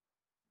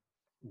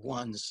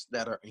ones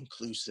that are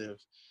inclusive,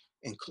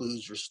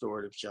 includes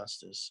restorative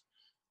justice,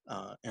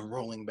 and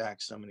rolling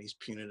back some of these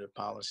punitive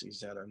policies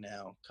that are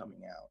now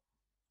coming out,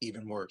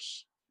 even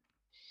worse.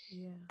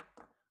 Yeah.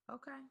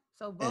 Okay.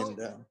 So And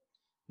vote.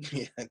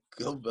 yeah,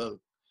 go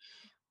vote.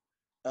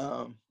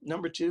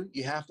 Number two,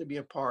 you have to be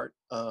a part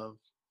of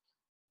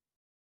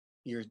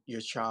your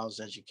child's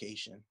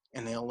education,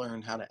 and they'll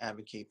learn how to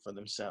advocate for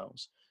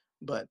themselves.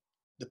 But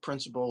the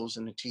principals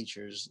and the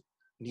teachers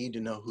need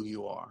to know who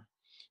you are.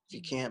 If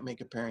you can't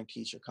make a parent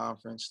teacher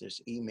conference,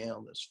 there's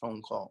email, there's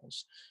phone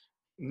calls.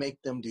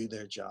 Make them do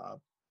their job.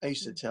 I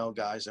used to tell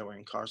guys that were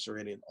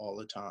incarcerated all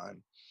the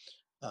time,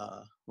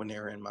 when they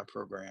were in my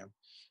program,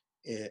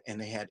 and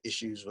they had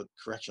issues with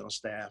correctional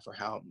staff or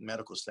how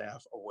medical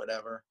staff or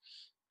whatever.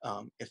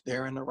 If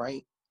they're in the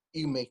right,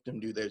 you make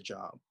them do their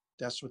job.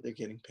 That's what they're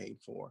getting paid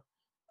for.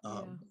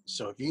 Yeah.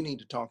 So if you need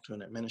to talk to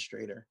an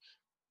administrator,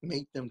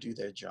 make them do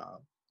their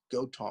job.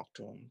 Go talk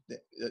to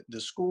them.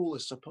 The school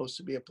is supposed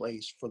to be a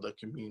place for the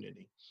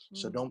community.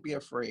 So don't be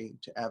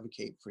afraid to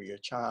advocate for your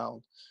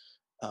child,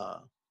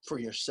 for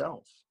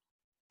yourself.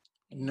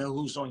 Know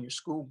who's on your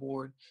school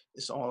board.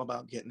 It's all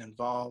about getting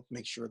involved.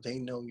 Make sure they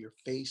know your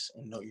face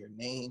and know your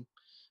name.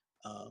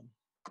 Um,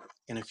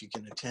 and if you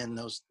can attend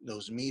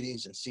those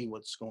meetings and see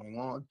what's going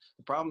on.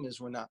 The problem is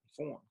we're not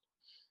informed.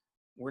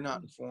 We're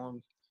not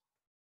informed.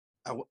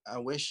 I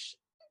wish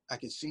I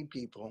could see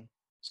people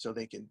so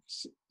they could,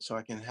 so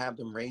I can have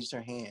them raise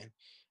their hand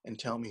and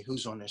tell me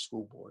who's on their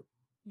school board.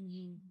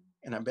 Mm-hmm.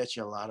 And I bet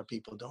you a lot of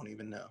people don't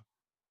even know.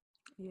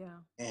 Yeah.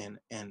 And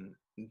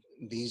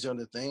these are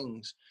the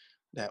things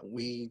that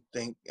we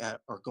think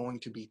are going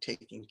to be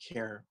taken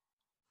care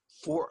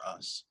for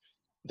us,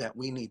 that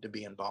we need to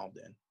be involved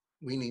in.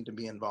 We need to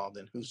be involved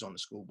in who's on the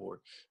school board.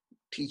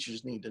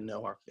 Teachers need to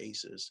know our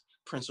faces.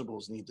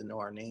 Principals need to know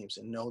our names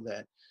and know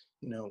that,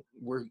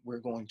 we're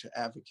going to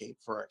advocate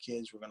for our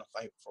kids. We're going to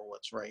fight for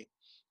what's right.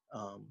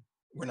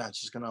 We're not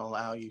just going to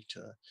allow you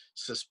to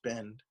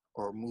suspend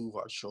or move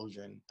our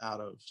children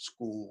out of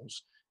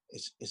schools.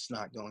 It's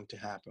not going to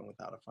happen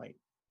without a fight.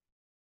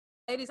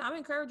 Ladies, I'm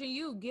encouraging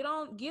you, get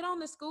on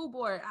the school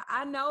board.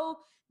 I know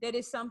that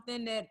it's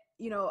something that,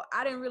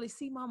 I didn't really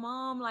see my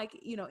mom like,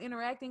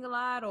 interacting a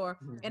lot,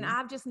 and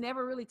I've just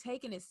never really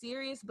taken it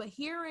serious. But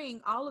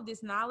hearing all of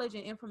this knowledge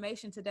and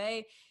information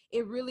today,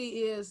 it really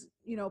is,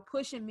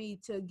 pushing me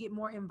to get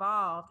more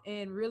involved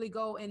and really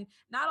go, and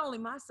not only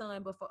my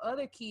son, but for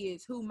other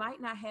kids who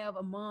might not have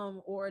a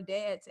mom or a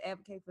dad to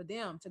advocate for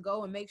them, to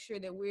go and make sure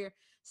that we're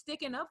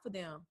sticking up for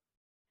them.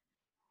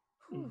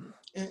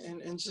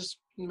 And just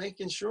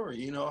making sure,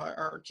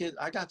 our kid,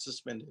 I got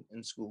suspended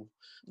in school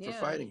for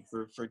fighting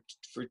for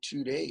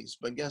 2 days.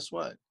 But guess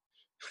what?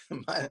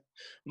 my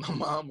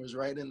mom was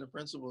right in the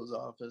principal's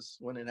office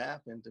when it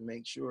happened to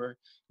make sure,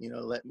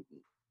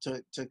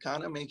 to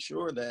kind of make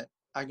sure that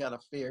I got a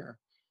fair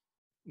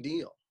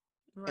deal.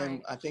 Right.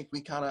 And I think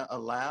we kind of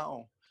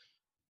allow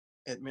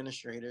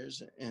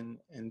administrators and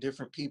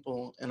different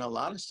people in a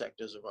lot of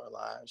sectors of our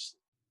lives,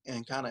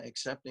 and kind of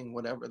accepting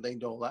whatever they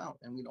dole out,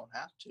 and we don't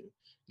have to.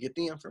 Get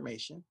the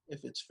information.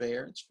 If it's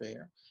fair, it's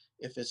fair.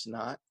 If it's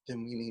not,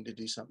 then we need to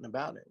do something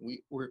about it.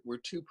 We're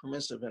too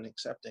permissive in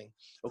accepting,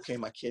 okay,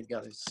 my kid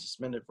got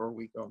suspended for a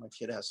week, or my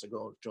kid has to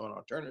go to an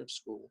alternative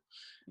school,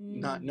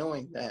 not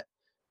knowing that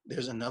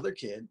there's another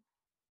kid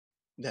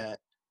that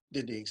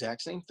did the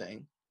exact same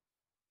thing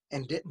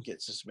and didn't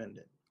get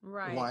suspended.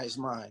 Right. Why is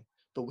mine?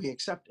 But we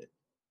accept it.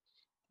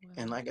 Wow.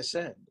 And like I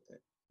said,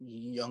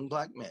 young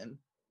Black men,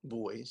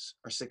 boys,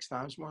 are 6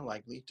 times more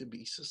likely to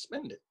be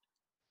suspended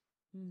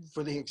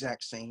for the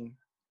exact same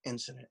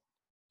incident.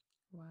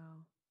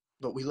 Wow.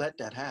 But we let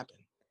that happen.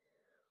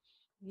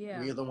 Yeah.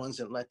 We are the ones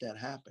that let that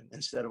happen,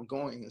 instead of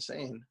going and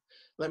saying,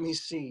 let me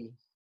see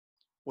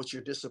what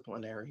your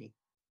disciplinary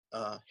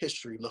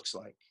history looks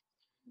like.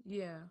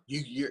 Yeah.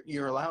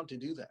 You're allowed to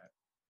do that.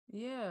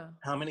 Yeah.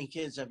 How many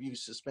kids have you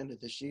suspended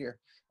this year,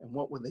 and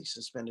what were they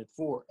suspended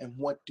for, and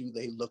what do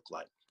they look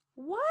like?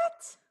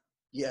 What?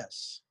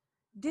 Yes.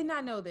 Did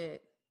not know that.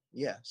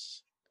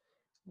 Yes.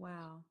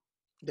 Wow.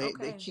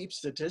 They keep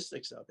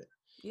statistics of it.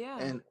 Yeah.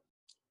 And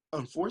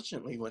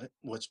unfortunately,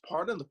 what's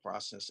part of the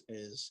process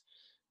is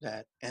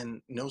that,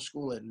 and no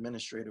school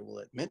administrator will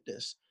admit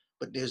this,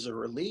 but there's a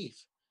relief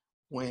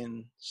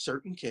when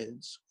certain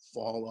kids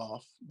fall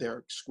off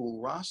their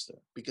school roster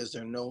because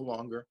they're no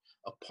longer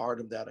a part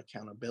of that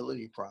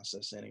accountability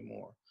process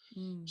anymore.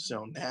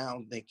 So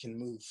now they can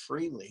move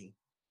freely,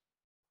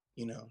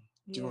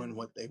 doing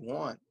what they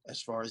want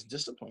as far as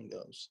discipline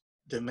goes.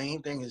 The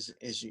main thing is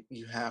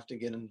you have to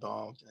get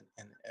involved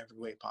in every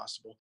way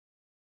possible.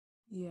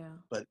 Yeah.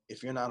 But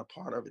if you're not a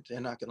part of it,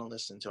 they're not going to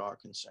listen to our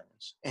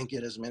concerns, and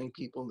get as many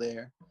people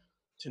there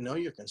to know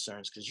your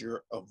concerns, because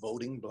you're a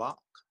voting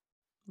block.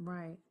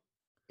 Right.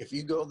 If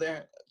you go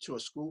there to a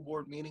school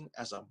board meeting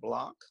as a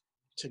block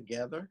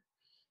together,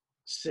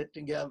 sit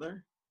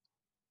together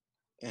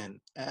and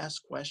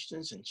ask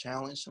questions and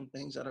challenge some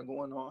things that are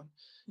going on,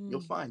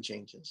 you'll find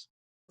changes.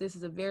 This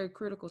is a very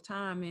critical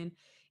time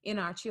in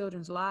our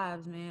children's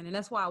lives, man. And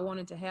that's why I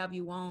wanted to have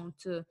you on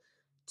to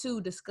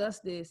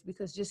discuss this,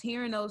 because just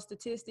hearing those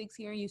statistics,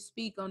 hearing you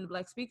speak on the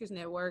Black Speakers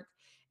Network,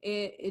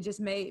 it just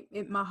made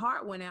it, my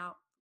heart went out.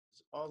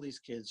 All these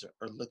kids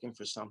are looking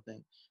for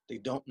something. They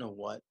don't know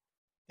what.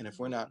 And if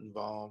we're not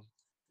involved,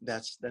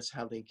 that's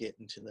how they get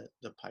into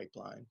the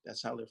pipeline.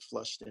 That's how they're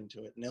flushed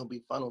into it, and they'll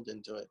be funneled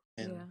into it.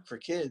 And for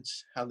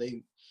kids, how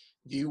they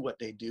view what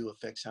they do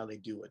affects how they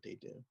do what they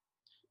do.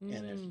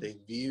 And if they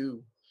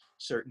view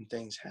certain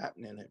things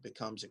happening, it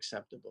becomes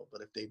acceptable.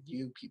 But if they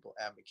view people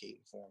advocating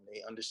for them,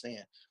 they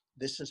understand,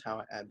 this is how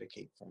I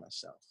advocate for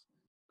myself.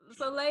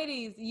 So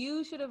ladies,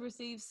 you should have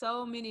received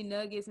so many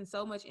nuggets and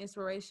so much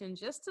inspiration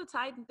just to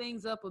tighten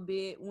things up a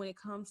bit when it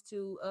comes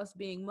to us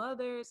being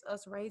mothers,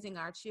 us raising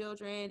our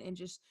children, and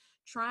just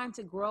trying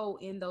to grow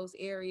in those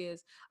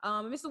areas.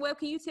 Mr. Webb,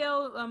 can you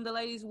tell the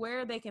ladies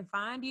where they can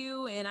find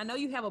you? And I know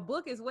you have a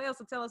book as well,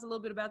 so tell us a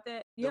little bit about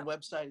that. The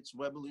website is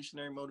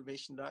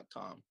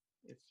webvolutionarymotivation.com.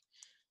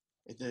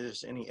 If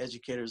there's any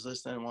educators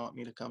listening and want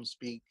me to come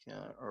speak,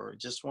 or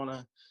just want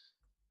to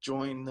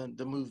join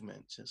the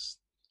movement, just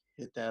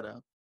hit that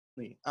up.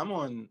 I'm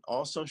on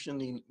all social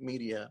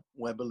media,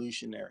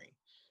 Webvolutionary.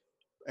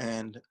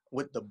 And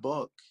with the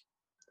book,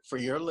 for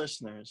your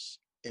listeners,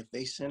 if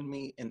they send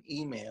me an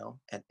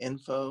email at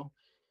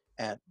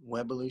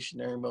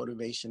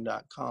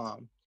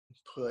info@webvolutionarymotivation.com,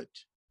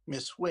 put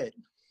Miss Whit,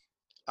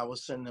 I will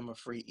send them a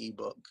free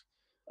ebook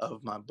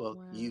of my book,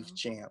 Youth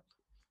Champ,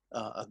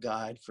 a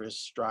guide for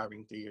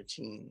striving through your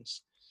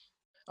teens.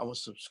 I will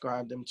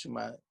subscribe them to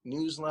my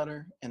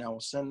newsletter, and I will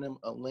send them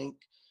a link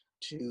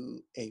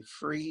to a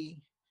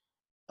free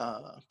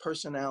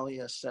personality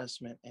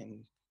assessment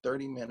and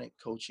 30-minute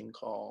coaching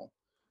call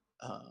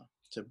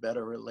to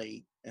better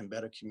relate and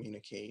better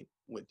communicate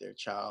with their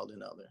child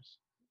and others.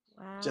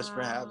 Wow. Just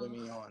for having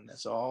me on.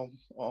 That's all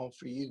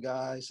for you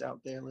guys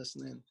out there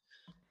listening.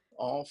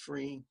 All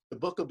free. The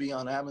book will be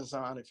on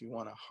Amazon if you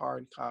want a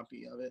hard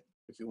copy of it.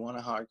 If you want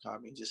a hard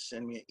copy, just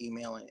send me an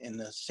email. In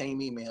the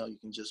same email, you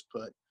can just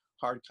put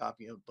hard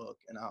copy of book,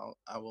 and I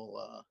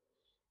will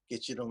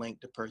get you the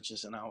link to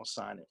purchase, and I will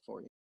sign it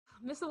for you.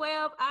 Mr.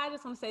 Webb, I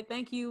just want to say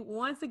thank you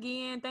once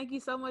again. Thank you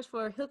so much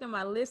for hooking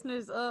my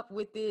listeners up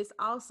with this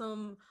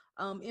awesome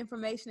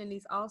information and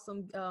these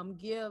awesome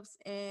gifts.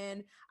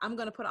 And I'm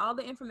going to put all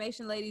the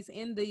information, ladies,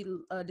 in the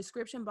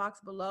description box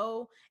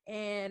below.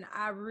 And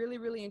I really,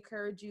 really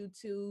encourage you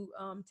to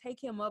take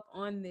him up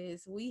on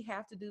this. We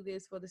have to do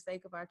this for the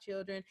sake of our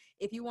children.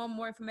 If you want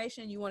more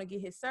information, you want to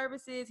get his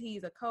services,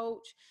 he's a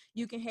coach,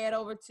 you can head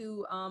over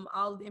to all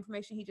of the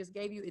information he just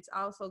gave you. It's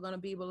also going to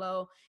be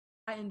below.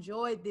 I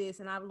enjoyed this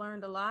and I've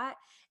learned a lot,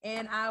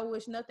 and I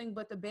wish nothing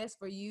but the best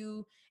for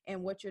you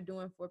and what you're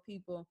doing for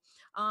people.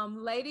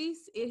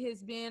 Ladies, it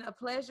has been a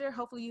pleasure.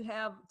 Hopefully you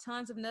have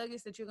tons of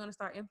nuggets that you're going to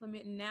start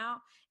implementing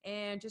now.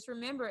 And just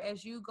remember,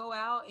 as you go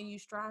out and you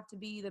strive to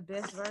be the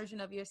best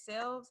version of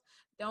yourselves,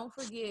 don't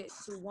forget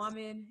to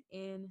woman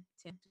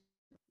intentionally.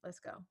 Let's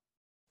go.